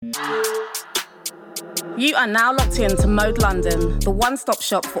You are now locked in to Mode London, the one-stop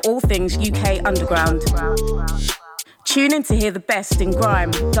shop for all things UK underground. Tune in to hear the best in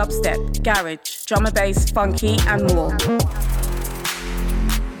grime, dubstep, garage, drum and bass, funky and more.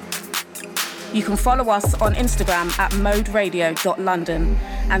 You can follow us on Instagram at moderadio.london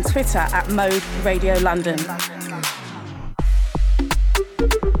and Twitter at moderadiolondon.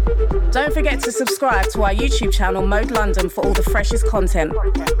 Don't forget to subscribe to our YouTube channel Mode London for all the freshest content.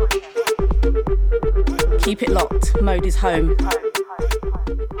 Keep it locked, Mode is home.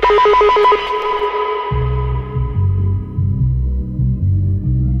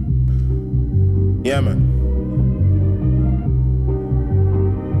 Yeah, man.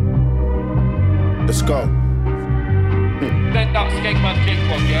 Let's go.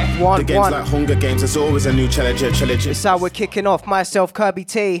 The game's like Hunger Games, there's always a new challenger. It's how we're kicking off. Myself, Kirby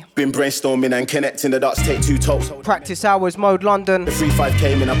T. Been brainstorming and connecting the dots, take two toes. Practice hours, Mode London. The 3-5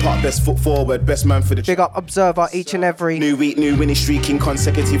 came in a part, best foot forward, best man for the Big up Observer each and every. New week, new winning streak in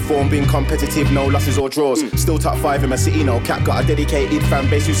consecutive form, being competitive, no losses or draws. Still top 5 in my city, no cap, got a dedicated fan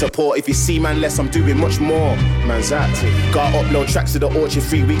base who support. If you see man less, I'm doing much more. Man's active. Gotta upload tracks to the Orchard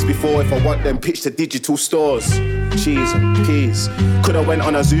 3 weeks before if I want them pitched to digital stores. Cheese and peas. Coulda went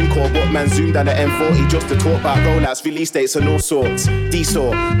on a Zoom call, but man zoomed down the M40 just to talk about rollouts, release dates and all sorts.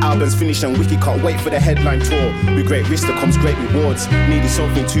 D-Saw, albums finished and Wiki can't wait for the headline tour. With great risk there comes great rewards. Needed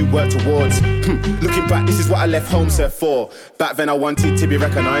something to work towards. Looking back, this is what I left home set for. Back then I wanted to be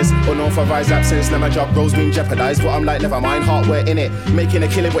recognised. Unauthorised absence, now my job role's been jeopardised. But I'm like, never mind, hardware in it. Making a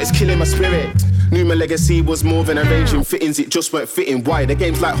killing, but it's killing my spirit. Knew my legacy was more than arranging fittings, it just weren't fitting. Why? The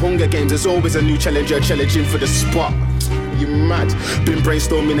game's like Hunger Games, there's always a new challenger challenging for the spot. You mad? Been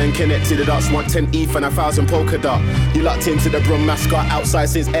brainstorming and connected the dots. Want 10 ETH and 1,000 polka dot. You locked into the Brum mascot, outside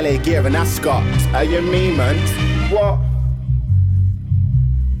since LA Gear and Ascot. How you mean, man? What?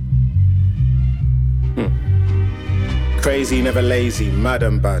 Crazy, never lazy, mad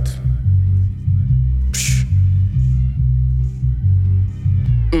and bad.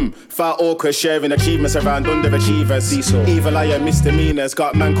 Far awkward, sharing achievements around underachievers. Evil eye and misdemeanors.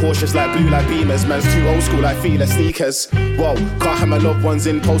 Got man cautious like blue like beamers. Man's too old school like feel sneakers. Whoa, can't have my loved ones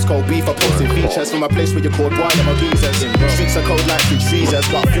in postcode beef for posting features. From a place where you're called wild and my geezers. Streets are cold like fridge freezers.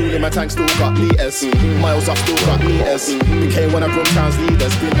 Got fuel in my tank, still got liters. Miles off, still got meters. Became one of Brumtown's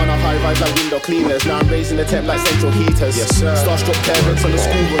leaders. Been on a high rise like window cleaners. Now I'm raising the temp like central heaters. Yes, sir. Starstruck parents on the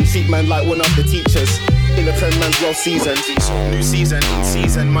school run. Treat man like one of the teachers. In the Prem man's well seasoned. New season, in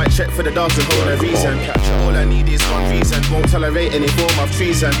season. Might check for the dogs and hold a reason. All I need is one reason. Won't tolerate any form of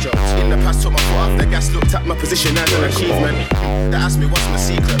treason. In the past took my foot off the gas. Looked at my position as an achievement. They asked me what's my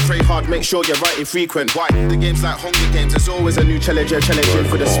secret. Pray hard, make sure you're right infrequent. Why? The game's like Hunger Games. There's always a new challenger challenging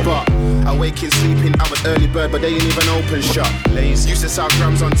for the spot. Awaken sleeping, I was early bird, but they ain't even open shop. Lazy. Used to sell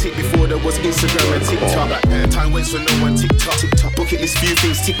grams on tick before there was Instagram and TikTok. Time waits for no one, TikTok. Bucket list few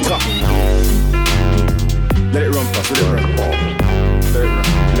things, TikTok. Let it run fast, let it run.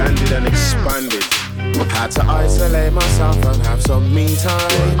 Landed and expanded. Had to isolate myself and have some me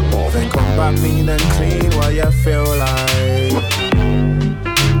time. Then come back mean and clean while you feel like.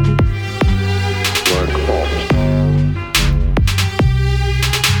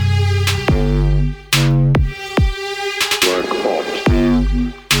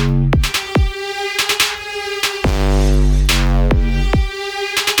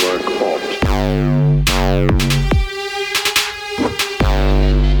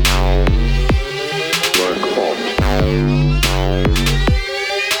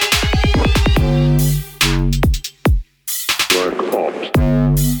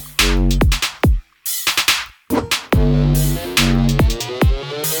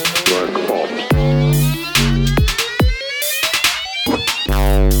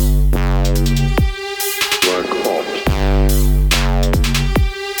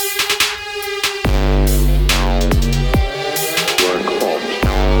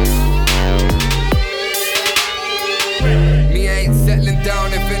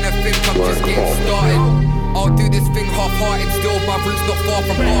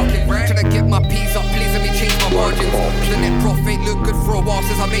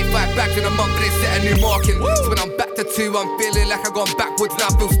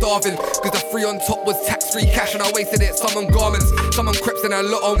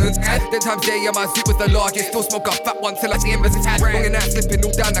 Then times yeah, my zip was the largest. Still smoke a fat one till I see embers. Wronging that slipping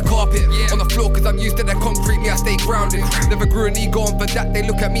all down the carpet. On the floor cause I'm used to the concrete, me I stay grounded. Never grew an ego and for that they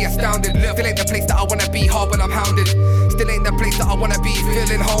look at me astounded. Still ain't the place that I wanna be, hard when I'm hounded. Still ain't the place that I wanna be,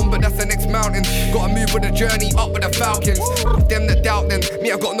 feeling home, but that's the next mountain. Gotta move with the journey, up with the Falcons. Them that doubt them,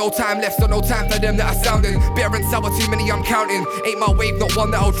 me I got no time left, so no time for them that are sounding. Bitter and sour One too many I'm counting. Ain't my wave, not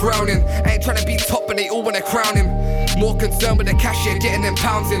one that I'll drown in. Ain't trying to be top, but they all wanna crown him. More concerned with the cashier, getting them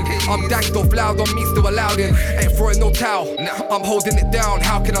pounds in. I'm danked off loud on me, still allowed in. Ain't throwing no towel, I'm holding it down.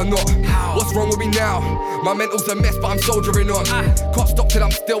 How can I not? What's wrong with me now? My mental's a mess, but I'm soldiering on. Can't stop till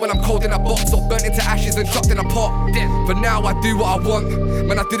I'm still when I'm cold in a box, or burnt into ashes and dropped in a pot. For now, I do what I want.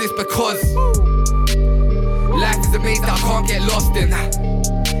 Man, I do this because life is a maze that I can't get lost in.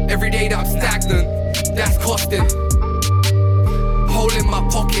 Every day that I'm stagnant, that's costing. Hole in my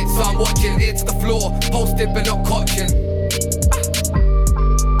pocket, so I'm watching it to the floor, posted but not coaching.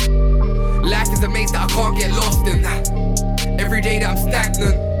 Life is a maze that I can't get lost in. Every day that I'm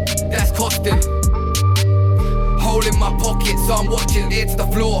stagnant, that's costing. Hole in my pocket, so I'm watching it to the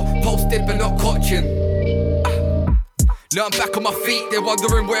floor, posted but not coaching. Now I'm back on my feet, they're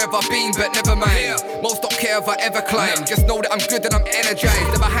wondering where have I been, but never mind. Most don't care if I ever climb, just know that I'm good and I'm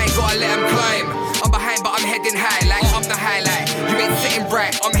energized. The behind, gotta let them climb. I'm behind but I'm heading high, like I'm the highlight. You ain't sitting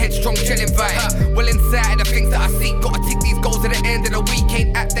right, I'm headstrong, chilling vibe. Well inside of the things that I seek, gotta tick these goals at the end of the week.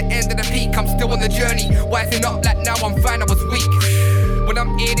 Ain't at the end of the peak, I'm still on the journey. Wising up like now I'm fine, I was weak. When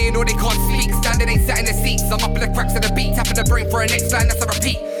I'm in it or they can't speak, standing ain't sat in the seats. I'm up in the cracks of the beat, tapping the brain for a next line, that's a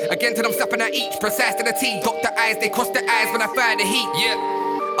repeat. Again till I'm snapping at each, precise to the T. Dot the eyes, they cross the eyes when I fire the heat. Yeah,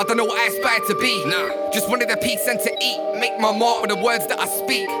 I don't know what I aspire to be. Nah, just wanted a piece and to eat. Make my mark with the words that I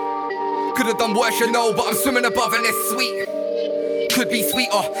speak. Could've done worse, you know, but I'm swimming above and it's sweet. Could be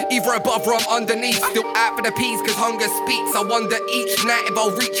sweeter, either above or I'm underneath. Still out for the peas, cause hunger speaks. I wonder each night if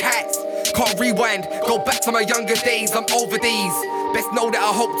I'll reach heights. Can't rewind, go back to my younger days, I'm over these. Best know that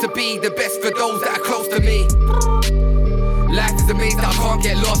I hope to be the best for those that are close to me. Life is a maze that I can't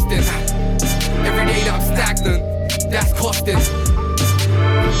get lost in. Every day that I'm stagnant, that's costing.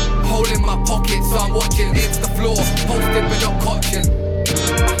 Hole in my pocket, so I'm watching it to the floor, posted but not coaching.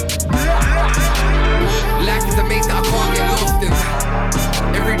 Life is a maze that I can't get lost in.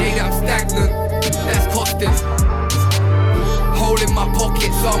 Every day that I'm stagnant, that's costing. Hole in my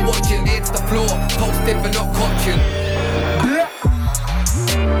pocket, so I'm watching it to the floor, posted but not coaching.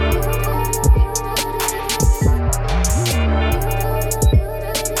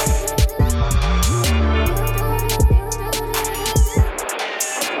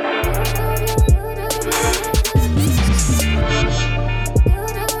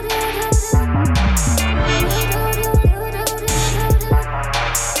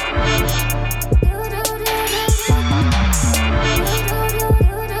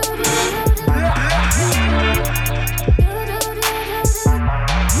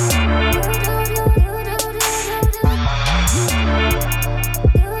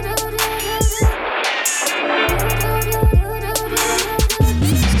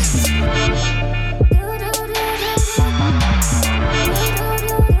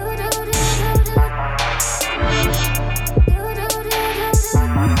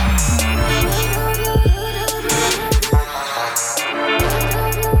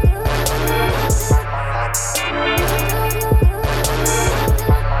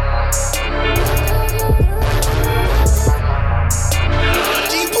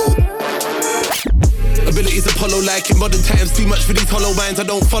 I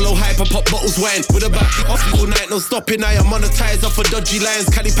don't follow hype, I pop bottles wine with a back off all night, no stopping. I am monetized off of dodgy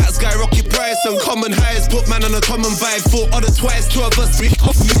lines. Caddy Pat skyrocket price and common highs. Put man on a common vibe. Thought other twice, two of us be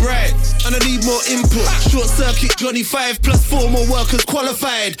off me right. And I need more input. Short circuit, Johnny 5 plus 4 more workers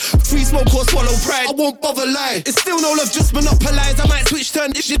qualified. Free smoke or swallow pride. I won't bother lie. It's still no love, just monopolize. I might switch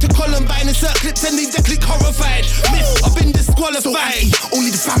turn this shit to Columbine. Insert clips and they click horrified. Myth, I've been disqualified. So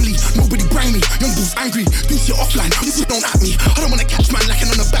only the family, nobody brang me. Young bulls angry, do shit offline. This is don't at me. I don't wanna catch man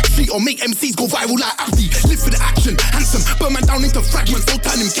lacking on the back street or make MCs go viral like Abdi. Live for the action, handsome, burn man down into fragments. Don't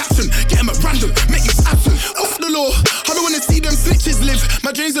turn him caption, get him at random, make him absent. Off the law, I don't wanna see them snitches live.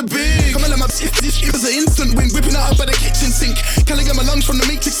 My dreams are big. Come on, let my shift. This shit was an instant win. Whipping it up by the kitchen sink. Can I get my lungs from the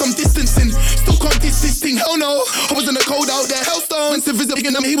matrix? I'm distancing. Still can't diss this thing. Hell no, I was in the cold out there. Hellstone. When Civ is big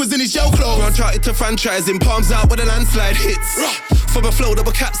and he was in his yellow clothes. Branch out into franchising, palms out with a landslide hits. From a flow that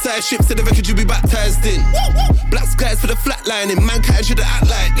were capsized ships to the record you be baptized in. Black skies for the flatlining, mankind should've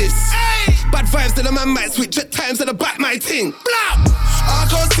act like this. Bad vibes that a man might switch at times and I back my ting. I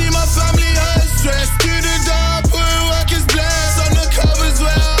can't see my family hurt, stressed. To the door, putting work is blessed. On the covers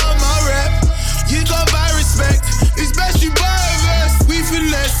where I'm my rep. You can't buy respect, it's best you buy a vest. We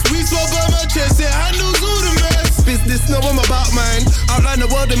finesse, we swap on my chest, it handles all the mess. Business, know I'm about mine. Outline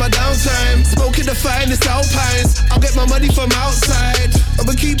the world in my downtime. Smoking the finest alpines. I'll get my money from outside.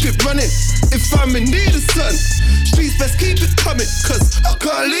 I'ma keep it running if I'm in need of sun. Streets best keep it coming, cause I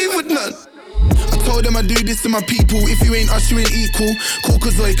can't leave with none. I told them I do this to my people. If you ain't us, you ain't equal. Cool,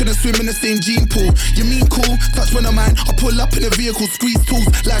 cause I couldn't swim in the same gene pool. You mean cool? Touch when I'm mine. I pull up in a vehicle, squeeze tools.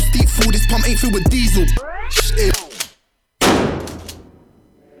 Life's deep fool, this pump ain't filled with diesel. Shit.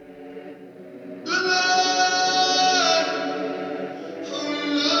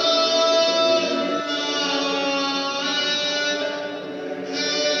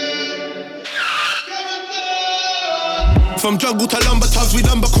 From jungle to lumber tubs, we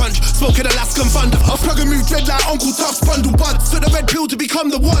lumber crunch. Smoking Alaskan thunder. I'll plug and move dread like Uncle Tuff's bundle buds. So the red pill to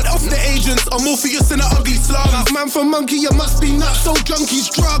become the one. Off the agents, I'm Morpheus in an ugly slum. Man from monkey, you must be nuts. So junkies,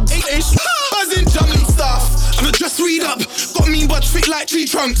 drugs, buzzing, jumbling stuff. I'm a just read up. Got mean buds fit like tree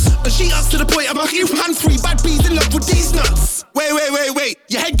trunks. And she ups to the point, I'm a heel hands free. Bad bees in love with these nuts. Wait.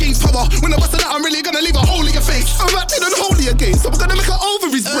 Your head gains power. When I bust it out, I'm really gonna leave a hole in your face. I'm acting unholy again, so we're gonna make her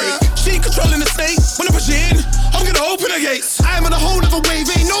ovaries break. She controlling the state. When I push it in, I'm gonna open the gates. I am on a whole other wave.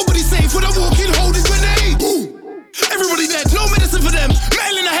 Ain't nobody safe when I walk in, hold his grenade. Ooh. Everybody dead, no medicine for them.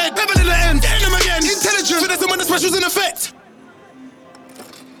 Metal in the head, pebble in the end. Getting them again, intelligent. So there's when the special's in effect.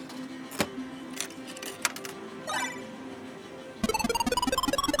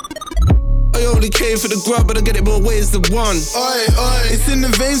 I only came for the grub, but I get it more ways than one. Oi, it's in the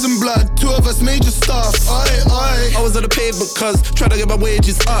veins and blood. Two of us major stuff. I was on the pavement cuz trying to get my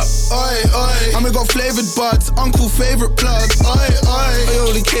wages up. I mean got flavoured buds, uncle favourite plug. I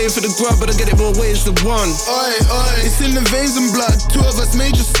only came for the grub, but I get it more ways than one. It's in the veins and blood. Two of us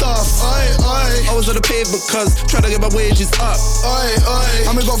major stuff. I was on the pavement cuz trying to get my wages up. I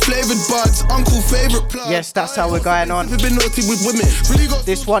mean got flavoured buds, uncle favourite plug. Yes, that's how we're going on. We've been naughty with women.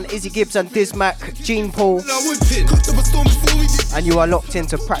 This one, Izzy Gibbs and Dismac, Gene Paul. And you are locked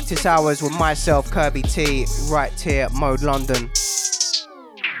into Practice Hours with myself, Kirby T, right here at Mode London.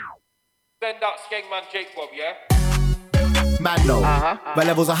 Send out Skegman Jake Bob, yeah? Man know, my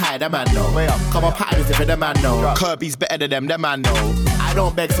levels are high, that man know. Come on, patterns if the man know. Kirby's better than them, that man know. I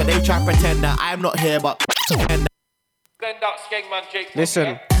don't beg, so they try pretend that I'm not here, but Send out Skegman Jake Bob, Listen.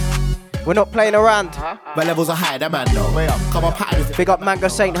 Yeah? We're not playing around. my levels are high, that man know. Come on, patterns. Big up Manga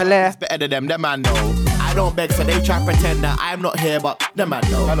Saint Hilaire. Better than them, that man know. I don't beg, so they try pretend that I'm not here, but the man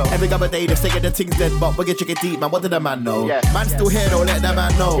know. Every other day they say the things dead, but we get chicken deep, man. What did the man know? Man still here, don't let the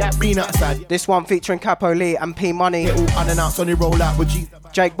man know. Been outside. This one featuring Capo Lee and P Money. All unannounced on the roll out with G.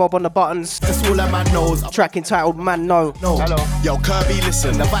 Jake Bob on the buttons. That's all that man knows. Track entitled Man No. Yo, Kirby,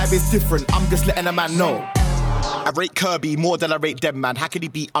 listen, the vibe is different. I'm just letting the man know. I rate Kirby more than I rate them, man. How can he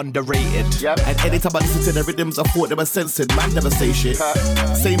be underrated? And anytime I listen to the rhythms, I thought they were censored. Man never say shit.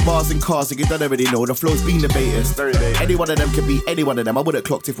 Same bars and cars, you don't already know. The flow's been debated. Any one of them can be any one of them. I wouldn't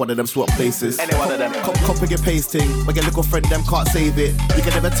clocked if one of them swapped places. Any one of them. Copying and pasting. My little friend, them can't save it. You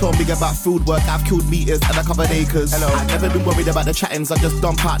can never tell me about food work. I've killed meters and I covered acres. I've never been worried about the chattings. I just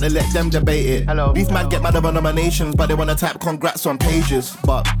dump out and let them debate it. These man get mad about nominations, but they wanna type congrats on pages.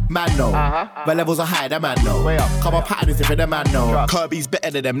 But man know, my levels are high, that man know. Come on, patterns if the man know. Kirby's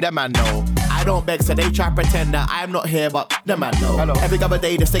better than them, that man know. I don't beg, so they try pretend that I'm not here, but the man know. Every other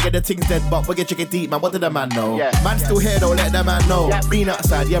day they say the things dead, but we get chicken deep, man. What did the man know? Man still here, don't let the man know. Been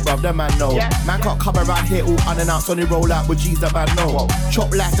outside, yeah, bruv, the man know. Man can't come around here all unannounced on the roll out with G's, the man know.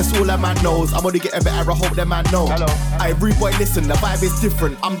 Chop life, that's all the man knows. I'm only getting better, I hope the man know. I rude boy, listen, the vibe is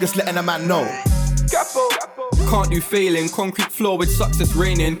different. I'm just letting the man know. Can't do failing, concrete floor with success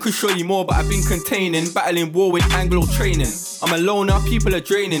raining. Could show you more, but I've been containing. Battling war with Anglo training. I'm a loner, people are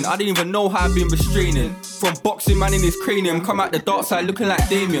draining. I didn't even know how I've been restraining. From boxing, man in his cranium. Come out the dark side looking like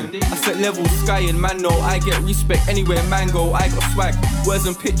Damien. I set levels, sky and man know. I get respect anywhere man go. I got swag, words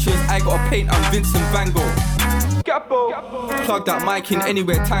and pictures. I got a paint, I'm Vincent Van Gogh. Plug that mic in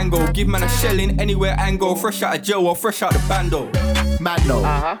anywhere tango. Give man a shell in anywhere angle. Fresh out of jail or fresh out the bando. Man know,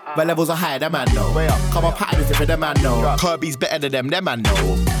 my levels are high, that man know. Come on, patterns if the man know. Kirby's better than them, that man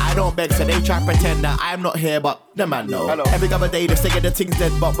know. I don't beg, so they try pretend that I'm not here, but the man know. Every other day they say the things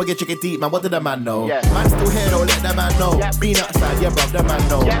dead, but we get chicken deep, man. What did the man know? Man still here, don't let the man know. Been outside, yeah, bruv, the man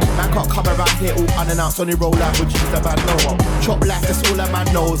know. Man can't come around here all unannounced on the roll out with G's, the man know. Chop life, that's all the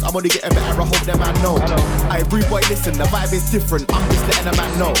man knows. I'm only getting better, I hope the man know. I rude boy, listen, the vibe is different. I'm just letting the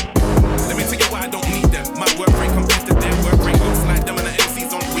man know. Let me tell you why I don't need them. My work rate compared to their work rate looks like them and the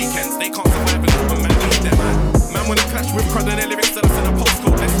MCs on weekends. They can't survive and open man need them. Man wanna clash with crud and their lyrics tell us in a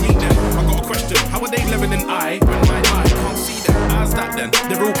postcode, let's meet them. I got a question, how are they leveling I when my eye can't see them? How's that then?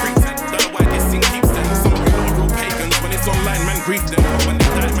 They're all pretend. Don't know why this thing keeps them. Some of you lot are real pagans. When it's online, man grief them. But when they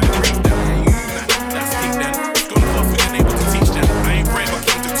die, man grief them. Yeah, you man, that's peak then. It's gone off and then able to teach them. I ain't brave, I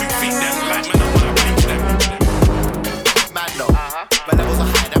came to 2 feet them. Like man, I wanna bleach them. Man know, my levels are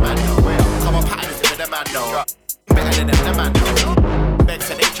high, that man know. Come on, patterns if the man know. Better than them, the man know. Vex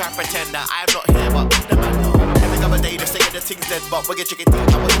and they try to pretend that I'm not here, but the man know. Every other day they say the thing's dead, but we get chicken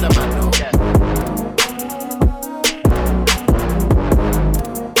deep, I was the man know. Yeah.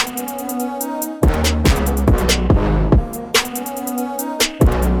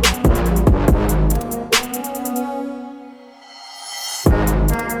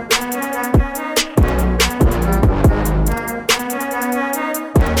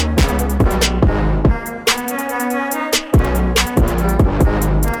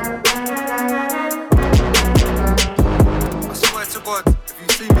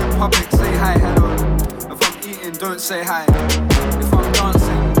 Say hi. If I'm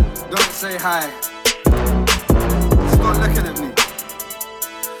dancing, don't say hi. Stop looking at me.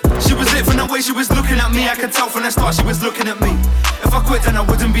 She was lit from the way she was looking at me. I could tell from the start she was looking at me. If I quit then I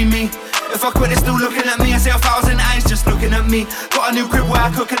wouldn't be me. If I quit they're still looking at me. I see 1,000 eyes just looking at me. Got a new crib where I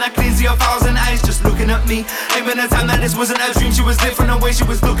cook and I clean. See 1,000 eyes just looking at me. Ain't been a time that this wasn't a dream. She was lit from the way she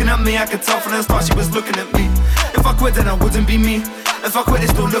was looking at me. I could tell from the start she was looking at me. If I quit then I wouldn't be me. If I quit they're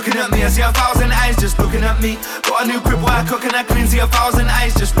still looking at me. I see 1,000 eyes just looking at me. Got a new crib where I cook and I clean. See 1,000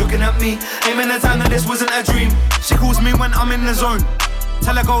 eyes just looking at me. Ain't been a time that this wasn't a dream. She calls me when I'm in the zone.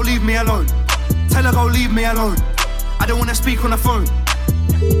 Tell her go leave me alone. Tell her go leave me alone. I don't wanna speak on the phone.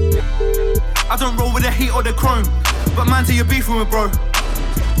 I don't roll with the heat or the chrome. But man, till you're beefing with bro.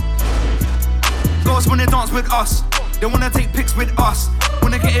 Girls wanna dance with us. They wanna take pics with us.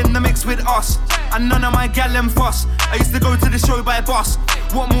 Wanna get in the mix with us. And none of my gal them fuss. I used to go to the show by bus.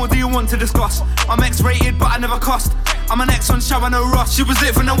 What more do you want to discuss? I'm X-rated but I never cussed. I'm an X on shower, no rush. She was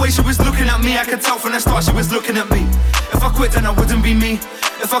lit from the way she was looking at me. I could tell from the start she was looking at me. If I quit then I wouldn't be me.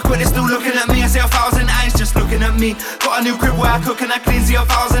 If I quit they're still looking at me. I see 1,000 eyes just looking at me. Got a new crib where I cook and I clean. See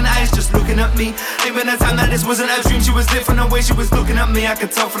 1,000 eyes just looking at me. Ain't been a time that this wasn't a dream. She was lit from the way she was looking at me. I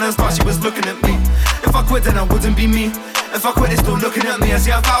could tell from the start she was looking at me. If I quit then I wouldn't be me. If I quit they're still looking at me. I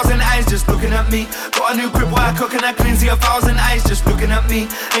see 1,000 eyes just looking at me. Got a new crib where I cook and I clean. See 1,000 eyes just looking at me.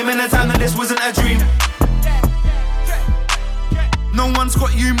 Ain't been a time that this wasn't a dream. No one's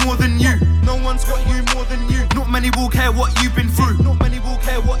got you more than you. No one's got you more than you. Not many will care what you've been through. Not many will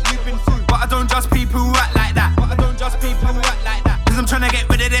care what you've been through. But I don't judge people who act like that. But I don't judge people who act like that. Cause I'm trying to get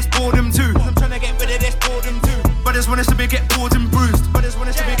rid of this boredom too. I'm trying to get rid of this boredom too. Brothers want us to be get bored and bruised. Brothers want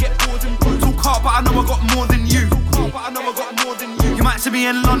us to be get bored and bruised. Talk hard but I know I got more than you. Talk hard but I know I got more than you. You might see me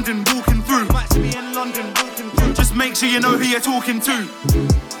in London walking through. You might see me in London walking through. Just make sure you know who you're talking to.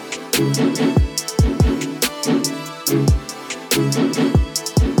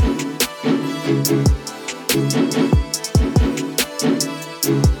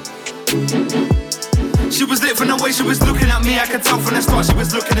 She was lit from the way she was looking at me. I could tell from the start she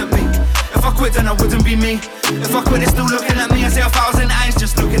was looking at me. If I quit then I wouldn't be me. If I quit they're still looking at me. I see 1,000 eyes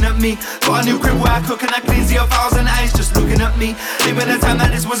just looking at me. Got a new crib where I cook and I clean. See 1,000 eyes just looking at me. Ain't been a time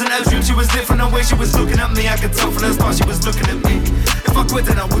that this wasn't a dream. She was lit from the way she was looking at me. I could tell from the start she was looking at me. If I quit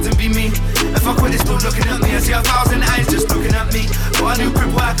then I wouldn't be me. If I quit they're still looking at me. I see 1,000 eyes just looking at me. Got a new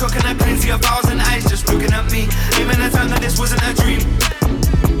crib where I cook and I clean. See 1,000 eyes just looking at me. Ain't been a time that this wasn't a dream.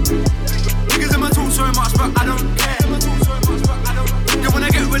 Niggas in my talk so much but I don't care. They wanna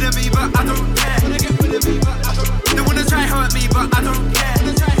get rid of me but I don't care. They wanna try hurt me but I don't care.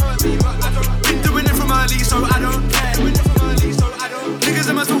 Been doing it from early so I don't care. Niggas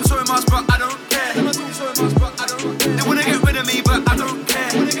in my talk so much but I don't care. They wanna get rid of me but I don't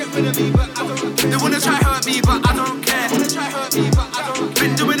care. They wanna try hurt me but I don't care.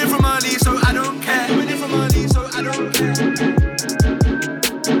 Been doing it from early so I don't care.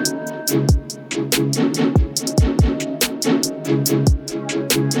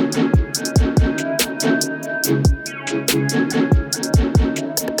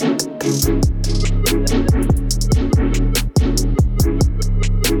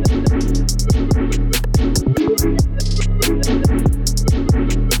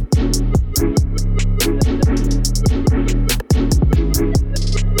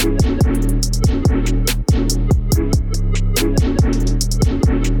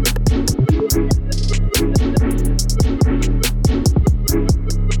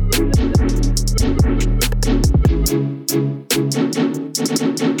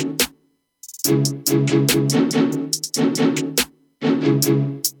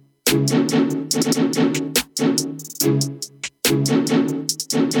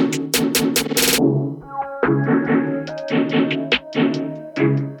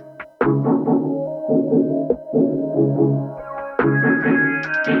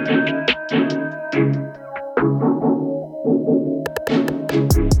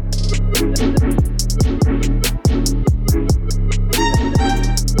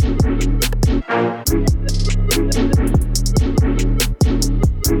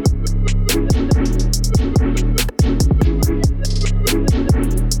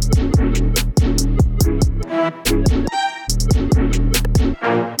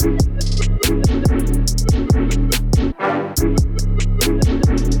 come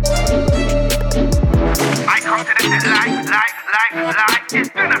to the set like it's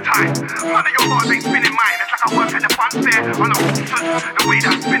dinner time. None of your bars ain't spinning mine. It's like I work at the fun fair on the horses. The way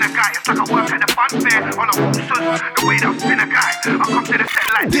that I spin a guy, it's like I work at the fun fair on the horses. The way that I spin a guy, I come to the set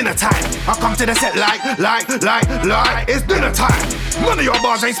like dinner time. I come to the set like it's dinner time. None of your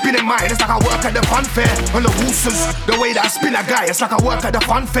bars ain't spinning mine. It's like I work at the fun fair on the horses. The way that I spin a guy, it's like I work at the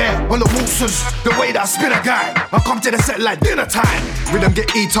fun fair on the horses. The way that I spin a guy, I come to the set like dinner time. Rhythm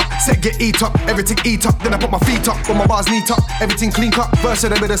get eat up, set get eat up, everything eat up. Then I put my feet up, put my bars neat up, everything clean cut. Verse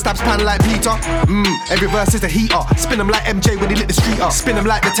in the middle, stabs pan like Peter. Every verse is a heater. Spin them like MJ when he lit the street up. Spin them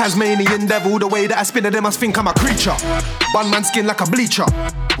like the Tasmanian devil. The way that I spin it, they must think I'm a creature. Bun man skin like a bleacher.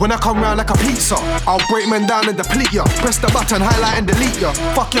 When I come round like a pizza, I'll break men down and deplete ya. Press the button, highlight and delete ya.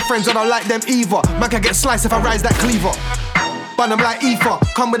 Fuck your friends, I don't like them either. Man can get sliced if I rise that cleaver. Bun them like ether,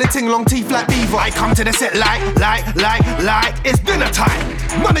 come with a ting long teeth like beaver. I come to the set like it's dinner time.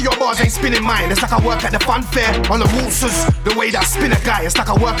 None of your bars ain't spinning mine. It's like I work at the fun fair on the waltzers. The way that I spin a guy, it's like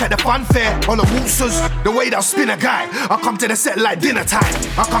I work at the fun fair on the waltzers. The way that I spin a guy, I come to the set like dinner time.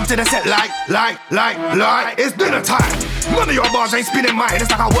 I come to the set like it's dinner time. None of your bars ain't spinning mine. It's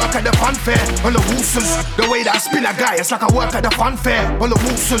like I work at the fun fair on the waltzers. The way that I spin a guy, it's like I work at the fun fair on the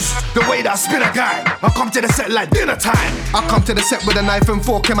waltzers. The way that I spin a guy, I come to the set like dinner time. I come to the set with a knife and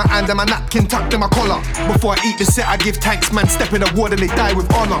fork in my hand and my napkin tucked in my collar. Before I eat the set, I give thanks, man. Step in the ward and they die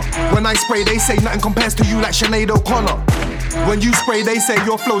with honor. When I spray, they say nothing compares to you like Sinead O'Connor. When you spray, they say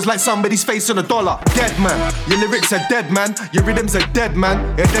your flow's like somebody's face on $1. Dead man, your lyrics are dead man. Your rhythms are dead man.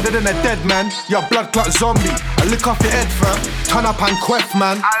 You're deader than a dead man. You're a blood clot zombie. I lick off your head fam. Turn up and queff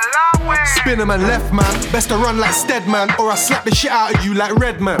man. Spin him and left man. Best to run like Stead man, or I slap the shit out of you like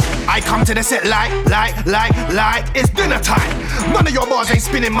Redman. I come to the set like it's dinner time. None of your bars ain't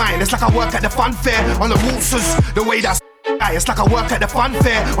spinning mine. It's like I work at the fun fair on the waltzers. The way that's it's like I work at the fun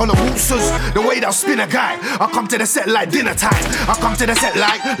fair on the waltzers. The way that I spin a guy, I come to the set like dinner time. I come to the set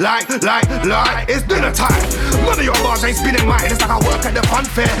like it's dinner time. None of your bars ain't spinning mine. It's like I work at the fun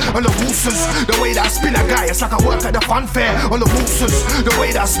fair on the waltzers. The way that I spin a guy, it's like I work at the fun fair on the waltzers. The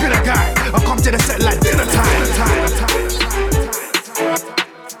way that I spin a guy, I come to the set like dinner time.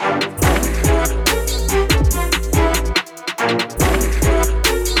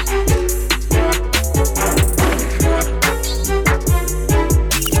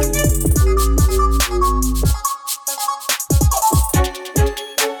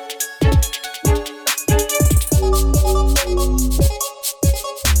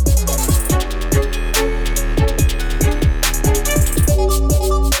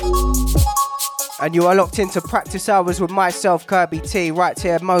 And you are locked into Practice Hours with myself, Kirby T, right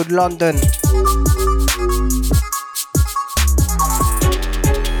here at Mode London.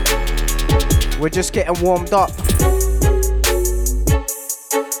 We're just getting warmed up.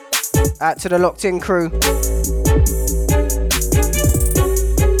 Out to the Locked In crew.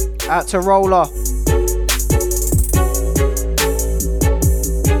 Out to Roller.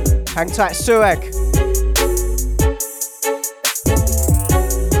 Hang tight, Sueg.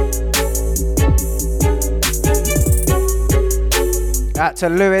 Out to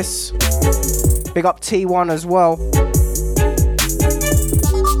Lewis. Big up T1 as well.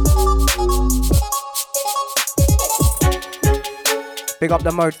 Big up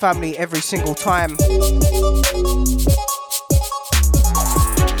the Mode family every single time.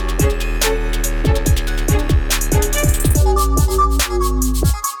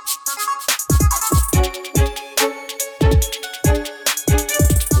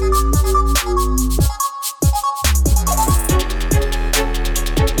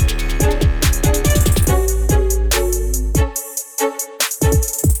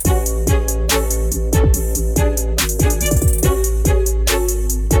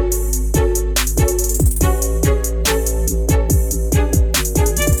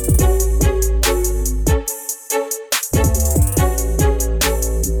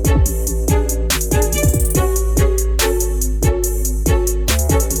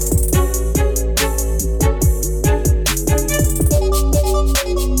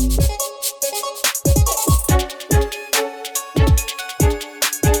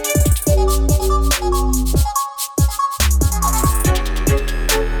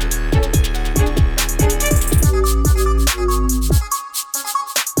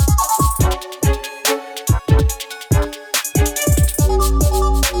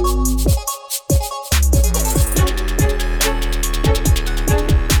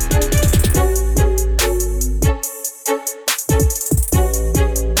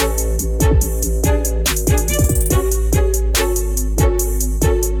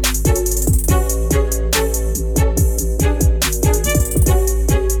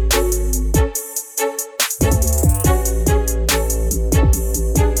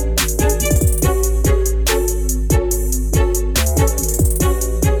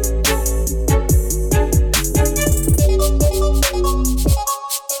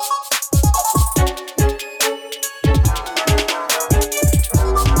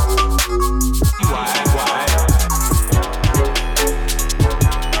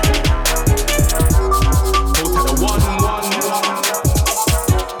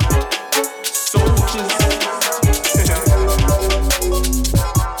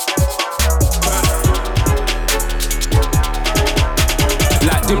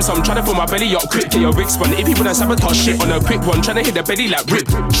 dim sum, tryna fill my belly up quick. Get your wig spun. If people don't sabotage shit on a quick one, tryna hit the belly like rip.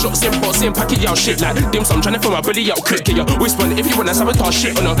 Shots in, bots in, pack it out shit like dim sum, tryna fill my belly up quick. Get your wig spun. If people don't sabotage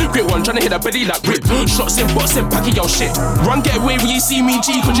shit on a quick one, tryna hit the belly like rip. Shots in, bots in, pack it out shit. Run, get away when you see me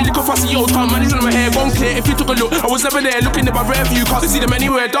G, cause you look a fussy old time. Man, my hair gone clear. If you took a look, I was never there looking at my rear view. Can't see them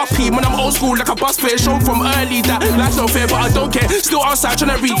anywhere. Dark P, man, I'm old school like a bus fare. Shown from early that life's not fair, but I don't care. Still outside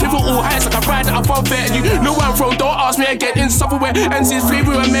tryna reach people all highs like a ride that I found fair. And you know where I'm from, don't ask me again. In Software, and since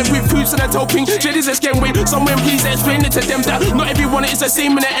flavor and men with foods and I tell pink. Jadis is getting weight. Someone please explain it to them that not everyone is the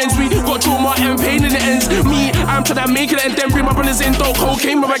same in the ends. We got trauma and pain in the ends. Me, I'm tryna make it and then bring my brothers in. Don't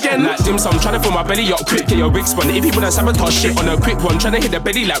cocaine up again. Like dim sum, tryna fill my belly up quick. Get your wig spun. If people don't sabotage shit on a quick one, tryna hit the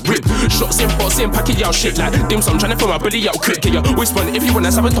belly like rip. Shots in, bots in, pack it out shit like dim sum, tryna fill my belly up quick. Get your wig spun. If you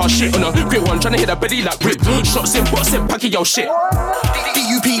wanna sabotage shit on a quick one, tryna hit the belly like rip. Shots in, bots in, pack it out shit.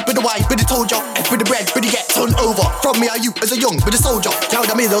 DUP with the Y, with the told ya, F with the bread, with the get turned over. From me are you as a young, with the soldier. Tell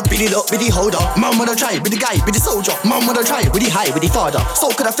them me look, with the holder. Mum wanna try with the guy, with the soldier. Mum wanna try with the high, with the father.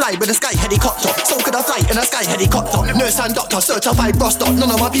 So could I fly with a sky helicopter. So could I fly in a sky helicopter. Nurse and doctor, certified roster.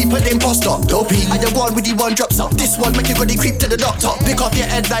 None of my people imposter. Dopey, I the one with the one drops up. This one make you go the creep to the doctor. Pick off your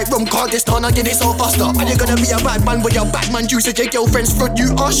head like rum card, this time I get it so faster. Are you gonna be a bad man with your Batman juice at your girlfriend's front?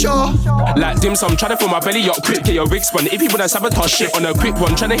 You are sure. Like dim sum, tryna fill my belly up quick. Get your wig spun. If people don't sabotage shit on a quick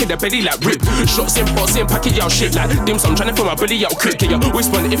one, tryna hit the belly like rip. Shots in, bots in, pack it out shit like dim sum, tryna fill my belly up quick. Get your wig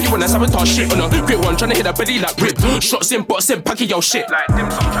spun. If you wanna sabotage shit on a quick one, tryna hit the belly like rip. Shots in, bots in, pack it out shit like dim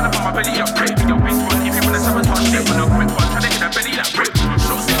sum, tryna fill my belly up quick. Get your wig spun. If you wanna sabotage shit on a quick one, tryna hit the belly like rip.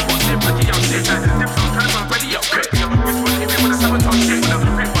 Shots in, bots in, pack it out shit like dim sum, tryna fill my belly up quick. Get your wig spun. If you wanna sabotage shit on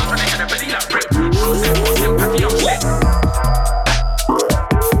a quick one, tryna hit the belly like rip. Shots in, bots in, pack it out shit.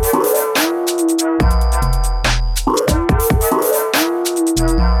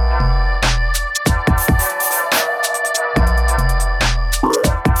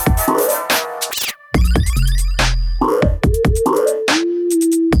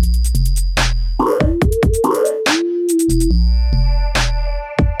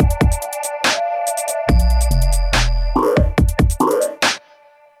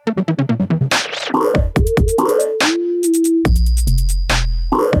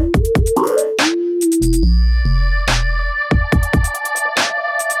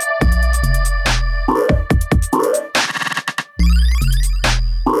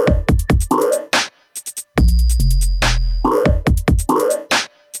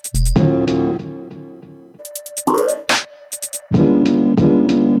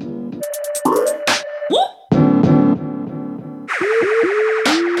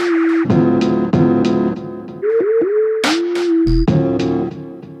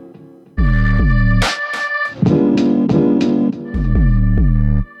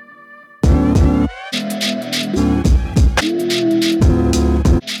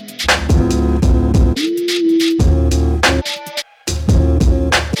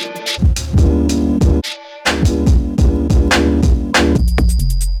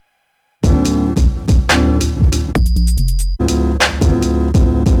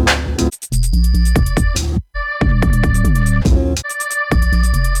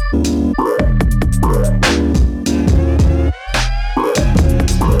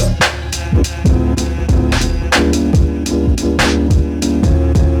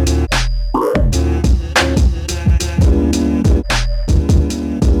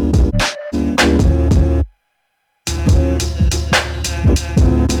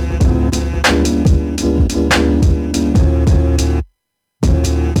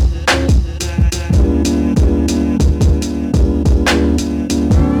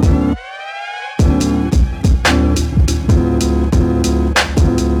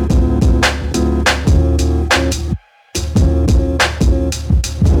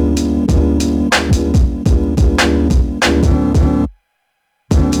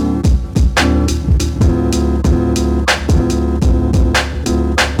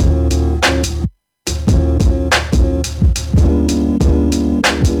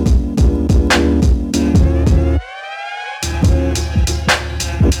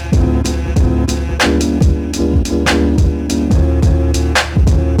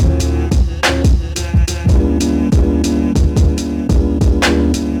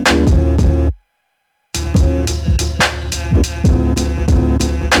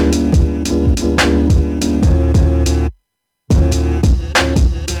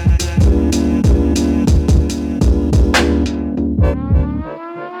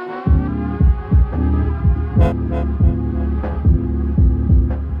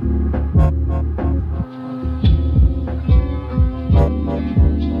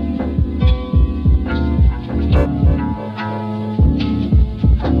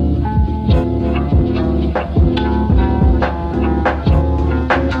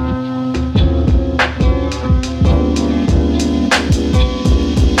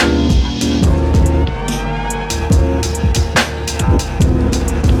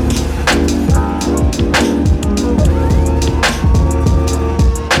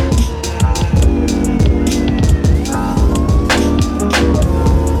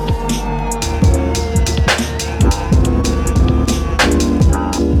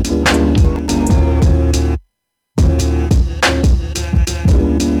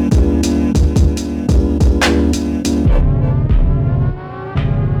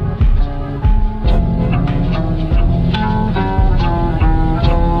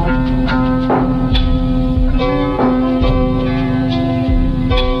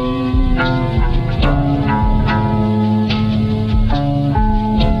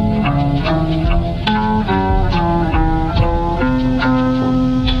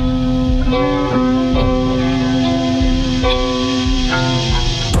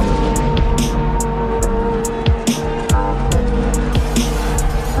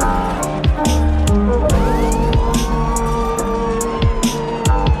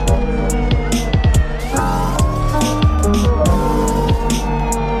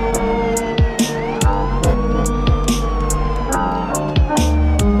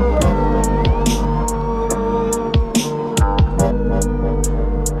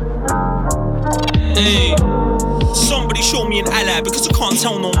 Hey. Somebody show me an ally because I can't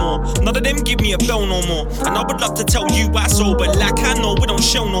tell no more. None of them give me a bell no more. And I would love to tell you why so, but like I know we don't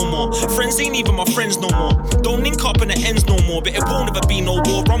show no more. Friends ain't even my friends no more. Don't link up and it ends no more, but it won't ever be no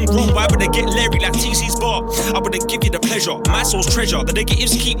war. I'm grown, why would I get Larry like TC's bar? I would give you the pleasure, my soul's treasure. The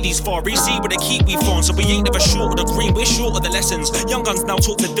negatives keep these far, receive where they keep we from. So we ain't never short of the green, we're short of the lessons. Young guns now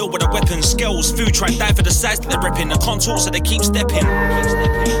talk to deal with the weapons. Skills, food, try die for the size that they're repping. I can't talk so they keep stepping.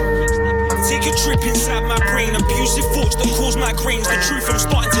 Take a trip inside my brain. Abusive thoughts that cause migraines. The truth, I'm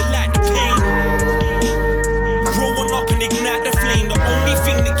starting to like the pain. Growing up and ignite the flame. The only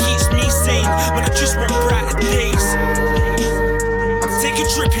thing that keeps me sane. When I just want brighter days. Take a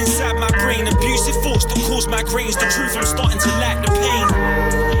trip inside my brain. Abusive thoughts that cause migraines. The truth, I'm starting to like the pain.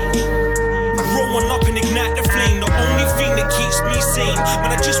 Growing up and ignite the flame. The only thing that keeps me sane.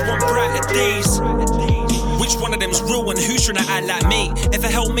 When I just want brighter days. Which one of them's real and who's trying to act like me? If I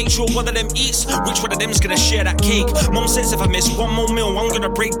help make sure one of them eats, which one of them's gonna share that cake? Mom says if I miss one more meal, I'm gonna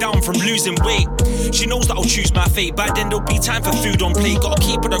break down from losing weight. She knows that I'll choose my fate, but then there'll be time for food on plate. Gotta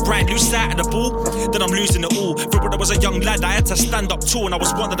keep on the grind, lose sight of the ball, then I'm losing it all. For when I was a young lad, I had to stand up tall, and I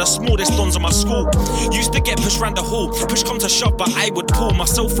was one of the smallest dons in my school. Used to get pushed round the hall, push come to shove, but I would pull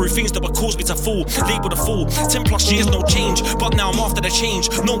myself through things that would cause me to fall. Labeled a fool, 10 plus years, no change, but now I'm after the change.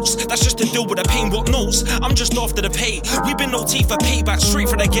 Notes, that's just to deal with the pain. What notes? I'm just after the pay. We've been no teeth for payback, straight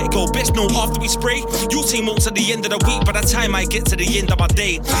from the get-go. Best know after we spray, you'll see more to the end of the week. By the time I get to the end of my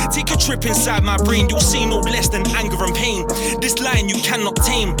day, take a trip inside my brain. You'll see no less than anger and pain. This line you cannot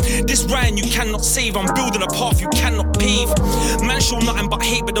tame, this rhyme you cannot save. I'm building a path you cannot pave. Man show nothing but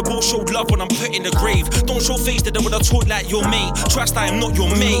hate, but they will show love when I'm put in the grave. Don't show face that they would have talked like your mate. Trust I am not your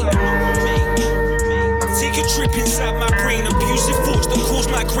mate. Take a trip inside my brain. Abusive thoughts that cause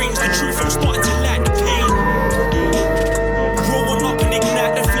migraines. The truth, I'm starting to like the pain. Growing up and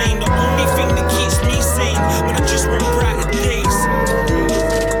ignite the flame. The only thing that keeps me sane. When I just want brighter days.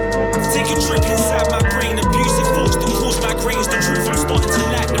 Take a trip inside my brain. Abusive thoughts that cause migraines. The truth, I'm starting to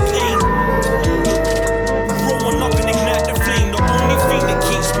like the pain. Growing up and ignite the flame. The only thing that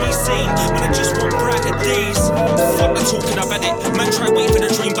keeps me sane. When I just want brighter days. Fuck the talking, I've had it. Man try wait for the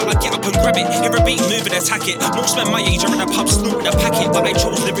dream, but I get up and grab it. Hear a beat, move and attack it. Most men my age are in a pub snorting a packet, but I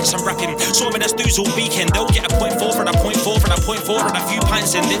chose lyrics and rapping. So I'm in the stews all weekend. They'll get a .4 and a .4 and a .4 and a few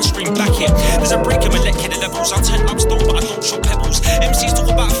pints and then stream back it. There's a break in my molecular levels. I'll turn up stone, but I don't show pebbles. MCs talk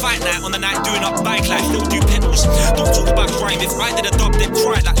about fight night on the night, doing up bike life, they'll do pedals. Don't talk about grime. If I did a dub, they'd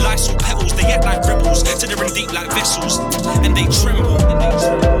cry like Lysol petals. They act like rebels, till they're in deep like vessels, and they tremble.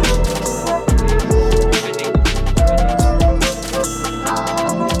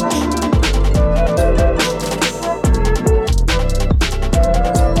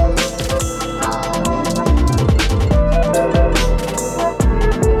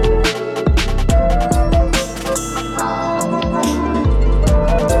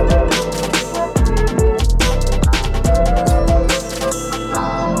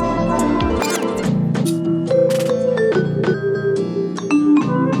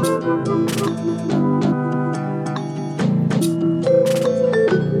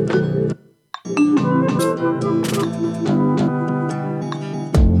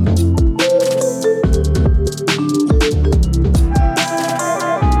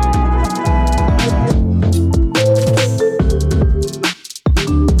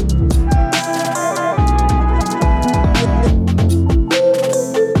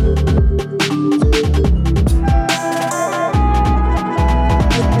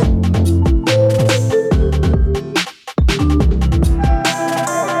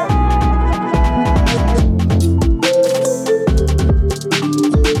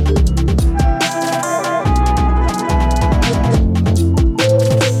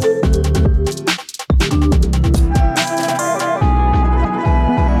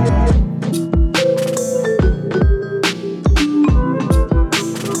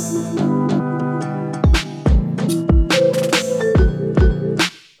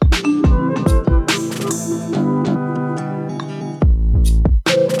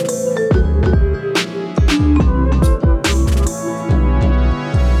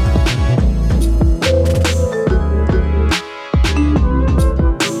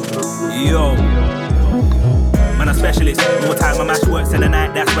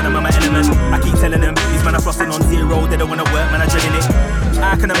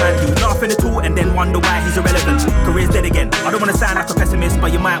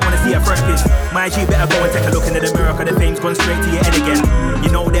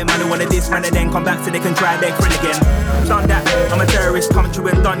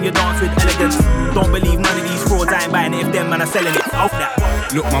 Don't believe none of these frauds, I ain't buying it if them man are selling it. Off that.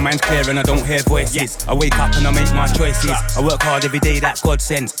 Look, my mind's clear and I don't hear voices. I wake up and I make my choices. I work hard every day that God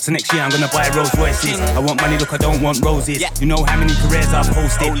sends. So next year I'm gonna buy Rolls Royces. I want money, look, I don't want roses. You know how many careers I've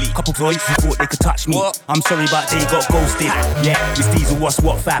hosted. Couple boys who thought they could touch me. I'm sorry, but they got ghosted. Yeah, this diesel, what's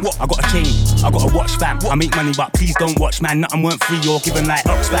what, fam? I got a chain, I got a watch, fam. I make money, but please don't watch, man. Nothing weren't free or given like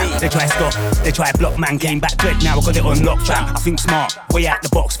Ox, fam. They try stop, they try block, man. Came back dread, now I got it on lock, fam. I think smart, way out the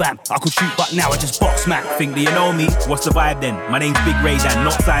box, fam. I could shoot, but now I just box, man. Think that you know me? What's the vibe then? My name's Big Ray Dan,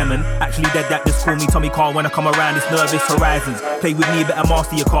 not Simon. Actually dead that, just call me Tommy Carl when I come around. It's Nervous Horizons. Play with me, better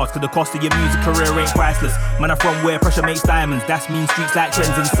master your cards, cause the cost of your music career ain't priceless. Man, I'm from where pressure makes diamonds. That's mean streets like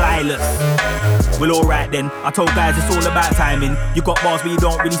Trends and Silas. Well, alright then. I told guys it's all about timing. You got bars but you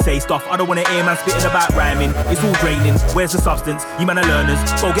don't really say stuff. I don't wanna hear man spitting about rhyming. It's all draining. Where's the substance? You man are learners.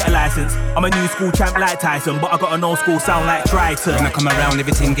 Go get a license. I'm a new school champ like Tyson, but I got an old school sound like Triton. When I come around,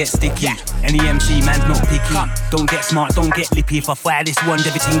 everything gets sticky. Any MC man's not picky. Don't get smart, don't get lippy. If I fire this one,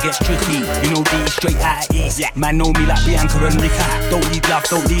 everything gets tricky. You know D, straight out of East. Man know me like Bianca and Rika. Don't need love,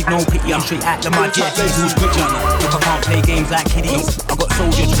 don't need no pity. I'm straight out the mud, yeah, who's gritty. Look, I can't play games like kiddies. I got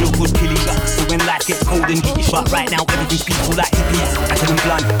soldiers, real good killies. So when life gets cold and heaty, but right now everything's peaceful like hippies. I tell them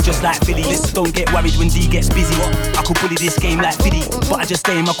blunt, just like Phillies. Don't get worried when D gets busy. I could bully this game like Fiddy, but I just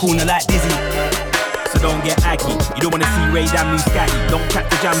stay in my corner like Dizzy. So don't get aggy. You don't wanna see Ray Dan move scaggy. Don't chat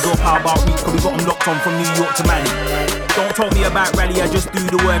the jams or power about reach, cause we got them locked on from New York to Mali. Don't talk me about rally, I just do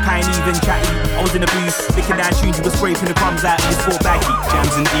the work, I ain't even chatty. I was in the booth, licking down tunes, you were scraping the crumbs out of this sport baggy.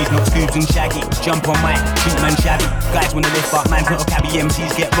 Jams and D's, not Scoobs and Shaggy. Jump on mic, shoot man shabby. Guys wanna lift up, man's not a cabbie.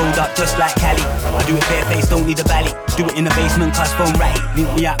 MCs get rolled up just like Cali. I do it bare-faced, don't need a valley. Do it in the basement, cuz phone ratty. Link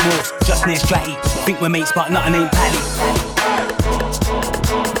me at Morse, just near Stratty. Think we're mates, but nothing ain't pally.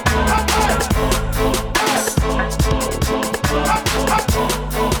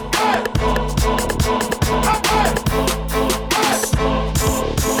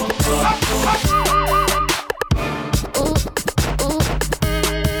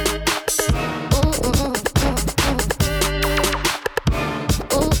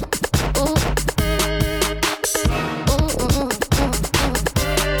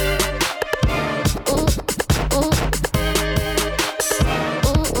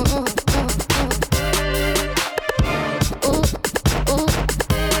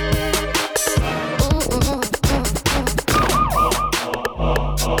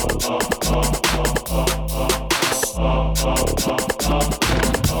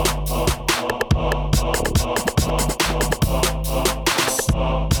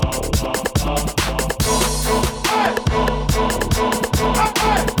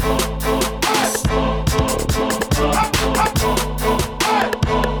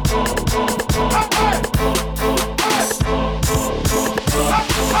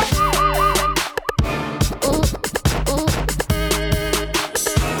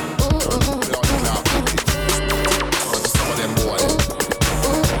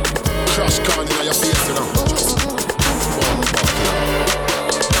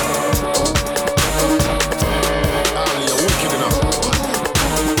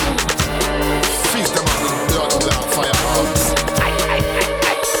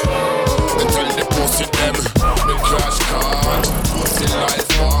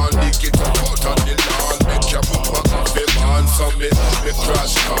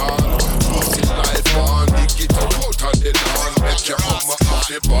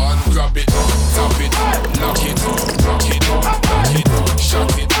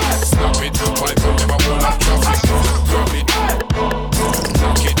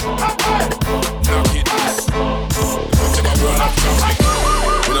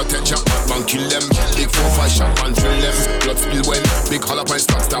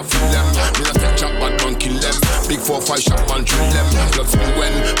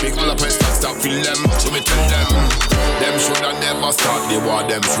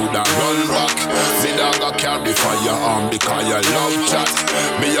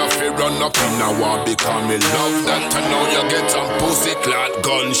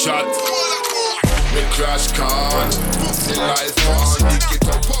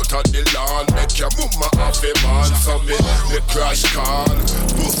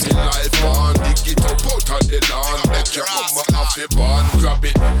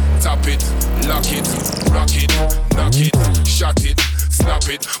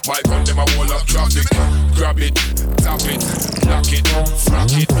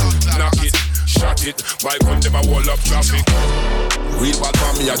 shot it. Why couldn't them a wall up traffic? Real bad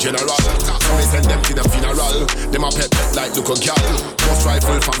man, me a general. So me send them to the funeral. Them a pet like look a gal. Bust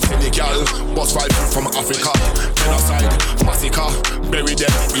rifle from Senegal, bust rifle from Africa. Genocide, massacre, bury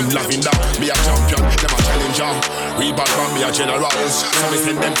them in lavender. Me a champion, them a challenger. Real bad man, me a general. So me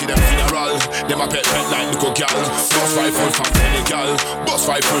send them to the funeral. Them a pet like look a gal. Bust rifle from Senegal, bust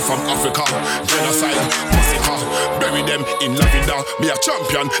rifle from Africa. Genocide, massacre, bury them in lavender. Me a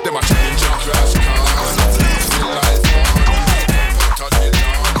champion, them a challenger. Crash car.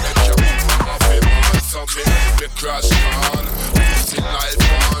 Me crash on, this in life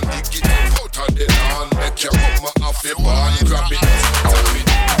on, dig it out of the lawn, make your mama off your ball, grab it, tap it,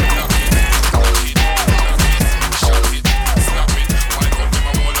 knock it, knock it, knock it, shot it, snap it, why come them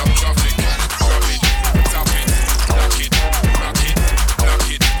a wall up traffic, grab it, tap it, knock it, knock it, knock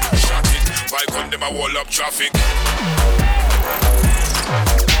it, shot it, why come them a wall up traffic.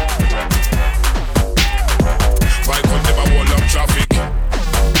 Why come them a wall up traffic?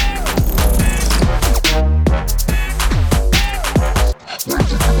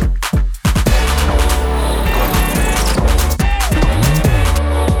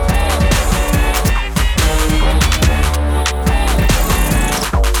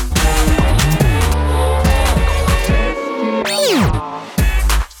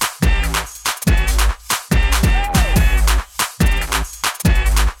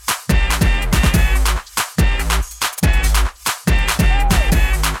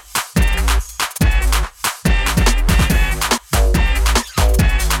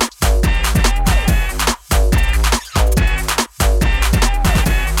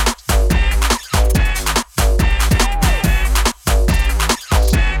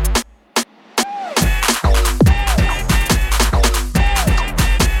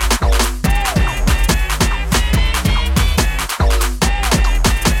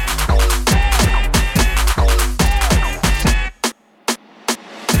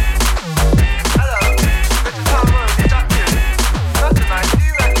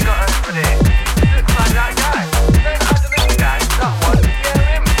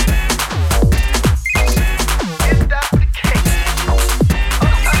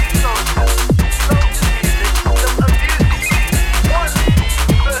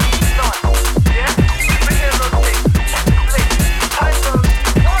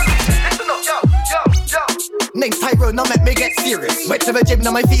 Now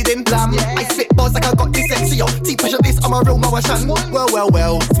my feeding blam. I spit bars like I got dyslexia. T-pressure this, I'm a real Mawashan.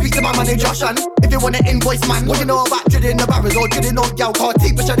 Well. Speak to my manager, Shan. If you want an invoice, man. What you know about drilling the barrels or drilling out y'all car?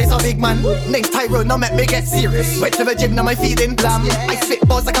 T-pressure this, a big man. Name's Tyrone, now make me get serious. Went to the gym, now my feeding blam. I spit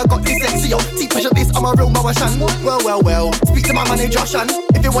bars like I got dyslexia. T-pressure this, I'm a real Mawashan. Well. Speak to my manager, Shan.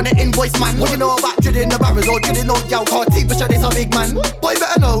 If you want an invoice, man. What you know about drilling the barrels or drilling out y'all car? T-pressure this, a big man. Boy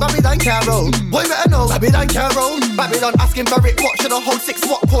better know, Babylon Carol. Boy better know, Babylon Carol. Babylon asking for it, what should I hold 6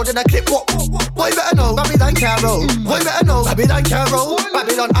 watt cord in a clip? What? Boy better know, Babylon Carol. Boy better know, Babylon Carol.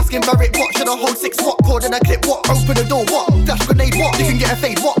 Babylon asking for it, what should I hold 6 watt cord in a clip? What? Open the door, what? Flash grenade, what? You can get a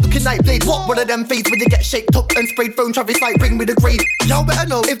fade, what? Looking like blade, what? One of them fades when they get shaped up and sprayed. Phone Travis like bring me the grade. Y'all better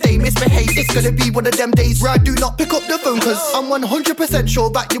know, if they misbehave, it's gonna be one of them days where I do not pick up the phone, cause I'm 100% sure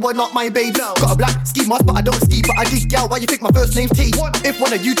that you are not my babe. Got a black ski mask, but I don't ski, but I dig y'all. Why you think my first name's T? If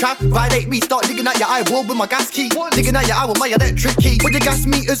one of you try violate me, start digging at your eyeball with my gas key. Digging at your eye with my electric key. With the gas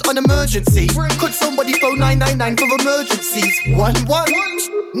meters on emergency. Could somebody phone 999 for emergencies? 111.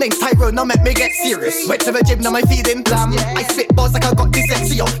 Name's Tyrone, now make me get serious. Went to the gym, now my feeding blam. I spit bars like I got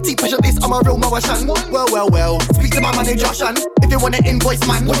dyslexia. T-pressure this, I'm a real Mawashan. Well. Speak to my manager, Shan. If you want an invoice,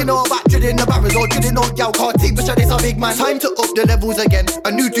 man. What you know about drilling the barrels or drilling out y'all car? T-pressure this, a big man. Time to up the levels again.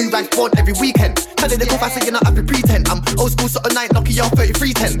 A new do-rag spawn every weekend. Tell the little faster, you're not happy pretend. I'm old school, sort of night, lucky y'all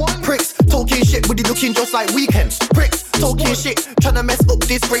 3310. Pricks, talking shit, body looking just like weekends. Pricks, talking shit, tryna mess up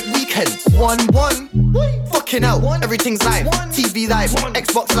this great weekend. 1-1. Fucking hell, everything's live. TV live,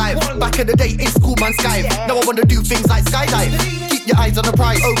 Xbox live. Back in the day, in school, man, Skype. Now I wanna do things like skydive. Keep your eyes on the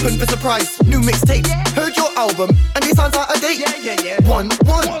prize, open for surprise. New mixtape, heard your album, and it sounds out of date.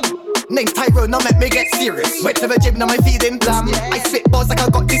 1-1. Name's Tyrone, now make me get serious. Went to the gym, now my feeding blam. I spit bars like I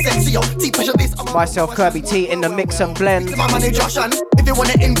got dyslexia. T-pressure this. Myself, Kirby T, in the mix and blend. My manager, Shan. If you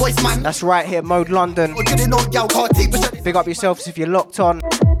want an invoice, man. That's right here, Mode London. Big up yourselves if you're locked on.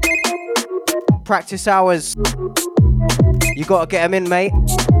 Practice hours. You gotta get them in, mate.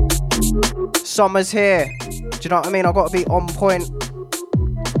 Summer's here. Do you know what I mean? I gotta be on point.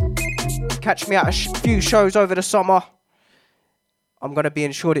 Catch me at a few shows over the summer. I'm gonna be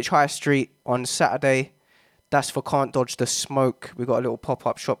in Shoreditch High Street on Saturday. That's for Can't Dodge the Smoke. We got a little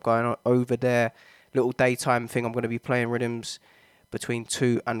pop-up shop going on over there. Little daytime thing. I'm gonna be playing rhythms between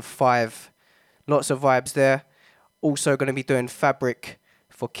 2 and 5. Lots of vibes there. Also going to be doing Fabric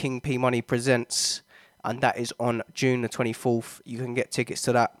for King P Money Presents, and that is on June the 24th. You can get tickets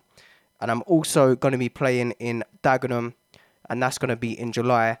to that. And I'm also going to be playing in Dagenham, and that's going to be in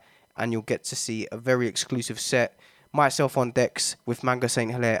July, and you'll get to see a very exclusive set. Myself on decks with Manga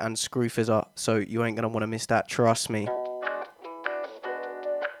St. Hilaire and Screwfizzer, so you ain't going to want to miss that, trust me.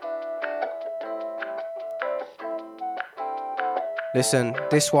 Listen,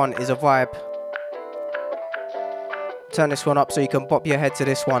 this one is a vibe. Turn this one up so you can bop your head to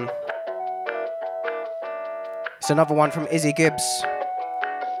this one. It's another one from Izzy Gibbs.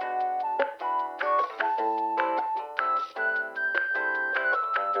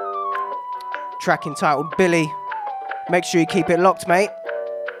 Track entitled Billy. Make sure you keep it locked, mate.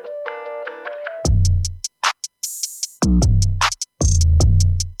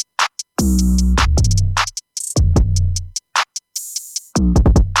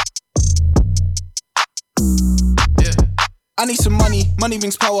 I need some money, money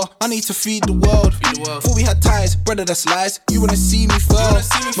brings power, I need to feed the world. Before we had ties, brother that's lies, you wanna see me fail.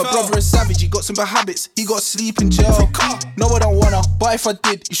 My brother is savage, he got some bad habits, he got sleep in jail. No, I don't wanna, but if I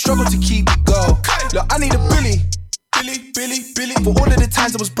did, you struggle to keep it go. Look, I need a Billy. For all of the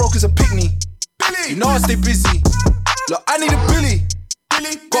times I was broke as a picnic. You know I stay busy. Look, I need a Billy.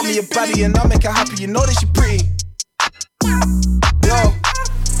 Got me a baddie and I'll make her happy, you know that she pretty. Yo,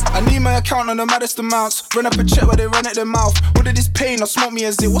 I need my account on the maddest amounts. Run up a check where they run at their mouth. All of this pain, I'll smoke me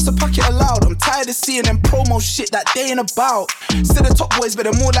as it. What's the packet allowed? I'm tired of seeing them promo shit that they ain't about. Still the top boys, but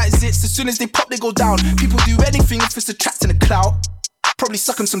they're more like zits. As soon as they pop, they go down. People do anything if it's attracting the clout. Probably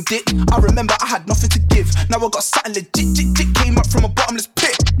sucking some dick. I remember I had nothing to give. Now I got something legit. Came up from a bottomless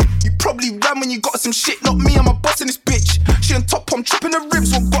pit. You probably ran when you got some shit. Not me, I'm a boss in this bitch. She on top, I'm chopping the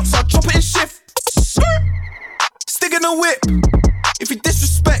ribs. One got, so I chop it in shift. Stick in the whip. If he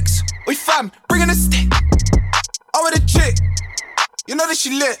disrespects, oi fam, bring in a stick. I'm with a chick, you know that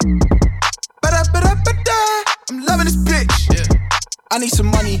she lit. I'm loving this bitch. Yeah. I need some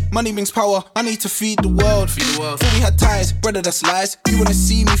money, money brings power. I need to feed the world. Before we had ties, brother that's lies. You wanna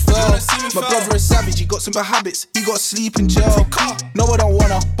see me fail. My brother is savage, he got some bad habits. He got sleep in jail. No, I don't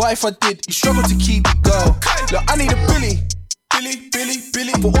wanna, but if I did, you struggle to keep it go. Look, I need a Billy.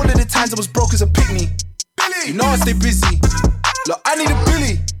 For all of the times I was broke as a picnic. You know I stay busy. Look, I need a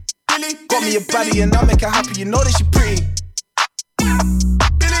Billy. Got me a baddie and I'll make her happy, you know that she pretty.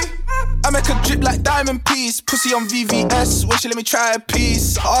 I make her drip like diamond piece. Pussy on VVS, when she let me try a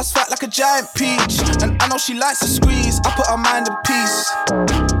piece. Ass fat like a giant peach, and I know she likes to squeeze. I put her mind in peace.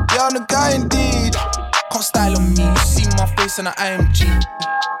 Yeah, I'm the guy indeed. Can't style on me, you see my face on the IMG.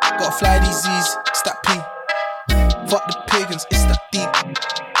 Gotta fly these Z's, it's that P. Fuck the pagans, it's that deep.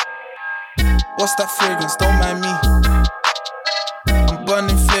 What's that fragrance, don't mind me. I'm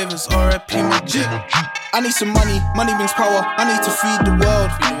burning flavors, R.I.P. my G. I need some money, money brings power. I need to feed the world.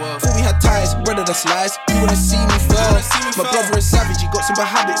 Before we had ties, brother that's lies. You wanna see me fail. My brother is savage, he got some bad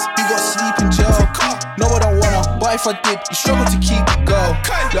habits. He got sleep in jail. No, I don't wanna, but if I did, you struggle to keep it go.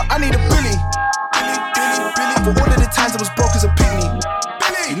 Look, I need a Billy. For all of the times I was broke as a picnic.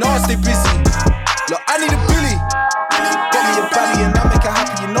 You know I stay busy. Look, I need a Billy. Got me a baddie and I'll make her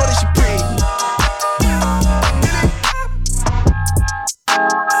happy. You know that she pretty.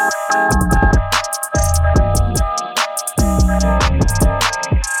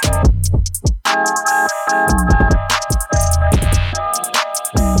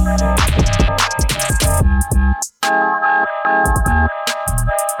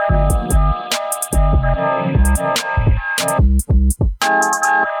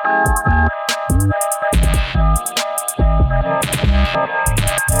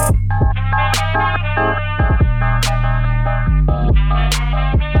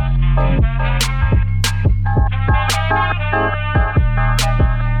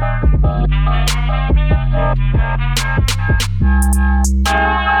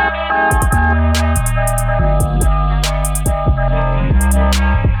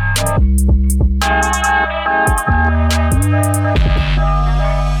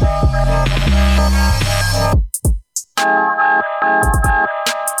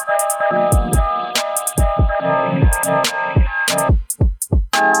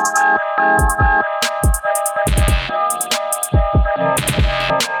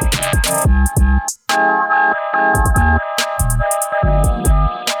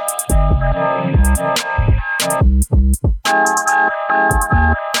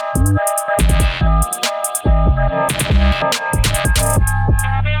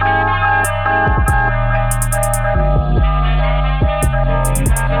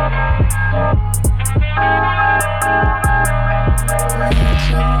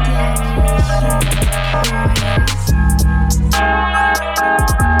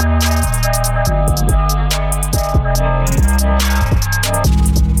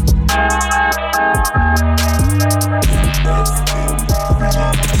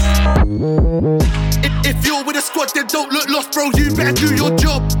 lost, bro, you better do your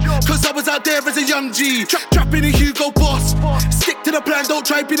job. Cause I was out there as a young G, trapping a Hugo Boss. Stick to the plan, don't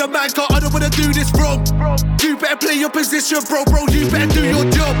try be the man, cause I don't wanna do this wrong. You better play your position, bro, you better do your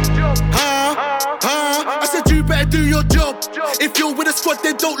job. I said you better do your job. If you're with a squad,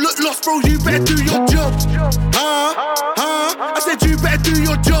 then don't look lost, bro, you better do your job. I said you better do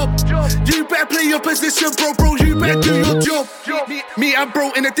your job. You better play your position, bro, you better do your job. Me and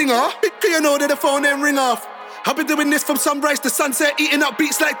bro in a dinger, you know that the phone then ring off. I've been doing this from sunrise to sunset, eating up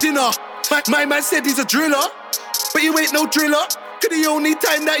beats like dinner. My man said he's a driller, but you ain't no driller. Cause the only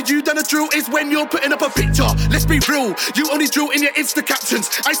time that you done a drill is when you're putting up a picture. Let's be real, you only drill in your Insta captions.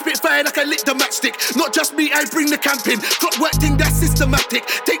 I spit fire like I lick the matchstick. Not just me, I bring the camp in. Clockwork thing, that's systematic.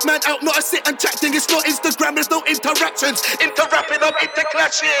 Take man out, not a sit and chat thing. It's not Instagram, there's no interactions. Interrupting up,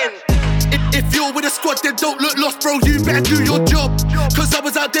 interclashing. If you're with a squad, then don't look lost, bro, you better do your job. Cause I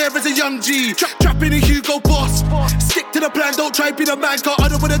was out there as a young G, trapping a Hugo Boss. Stick to the plan, don't try be the man, cause I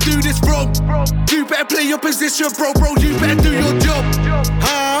don't wanna do this wrong. You better play your position, bro, you better do your job.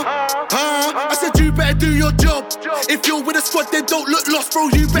 I said you better do your job. If you're with a squad, then don't look lost, bro,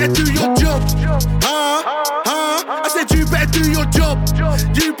 you better do your job. I said you better do your job.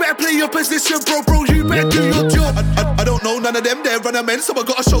 You better play your position, bro, you better do your job. I don't know none of them, they're running men, so I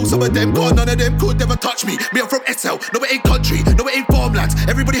gotta show some of them. God, none of them could never touch me. Me, I'm from SL, no it ain't country, no it ain't farmlands.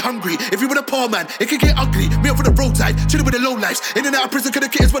 Everybody hungry, if you with a poor man, it can get ugly. Me, I'm from the roadside, chilling with the low lives. In and out of prison, cause the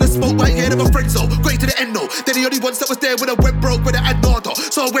kids wanna smoke right here, never friends though. Going to the end no, they're the only ones that was there when I went broke, when I had nada.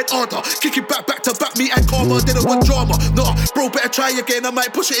 So I went harder, kicking back to back, me and karma, didn't want drama. Nah, bro, better try again, I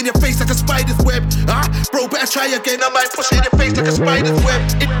might push it in your face like a spider's web. Bro, better try again, I might push it in your face like a spider's web.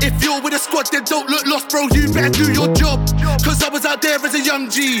 If you're with a squad, then don't look lost, bro, you better do your job. Cause I was out there as a young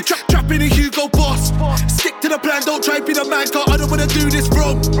G, trapping a Hugo Boss. Stick to the plan, don't try be the man, cause I don't wanna do this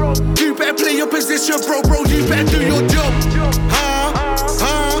wrong. You better play your position, bro, you better do your job.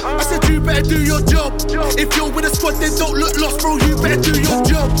 I said you better do your job. If you're with a squad, then don't look lost, bro, you better do your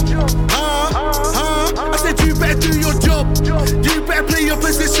job. I said you better do your job. You better play your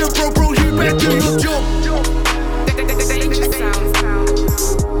position, bro, you better do your job. Danger sounds.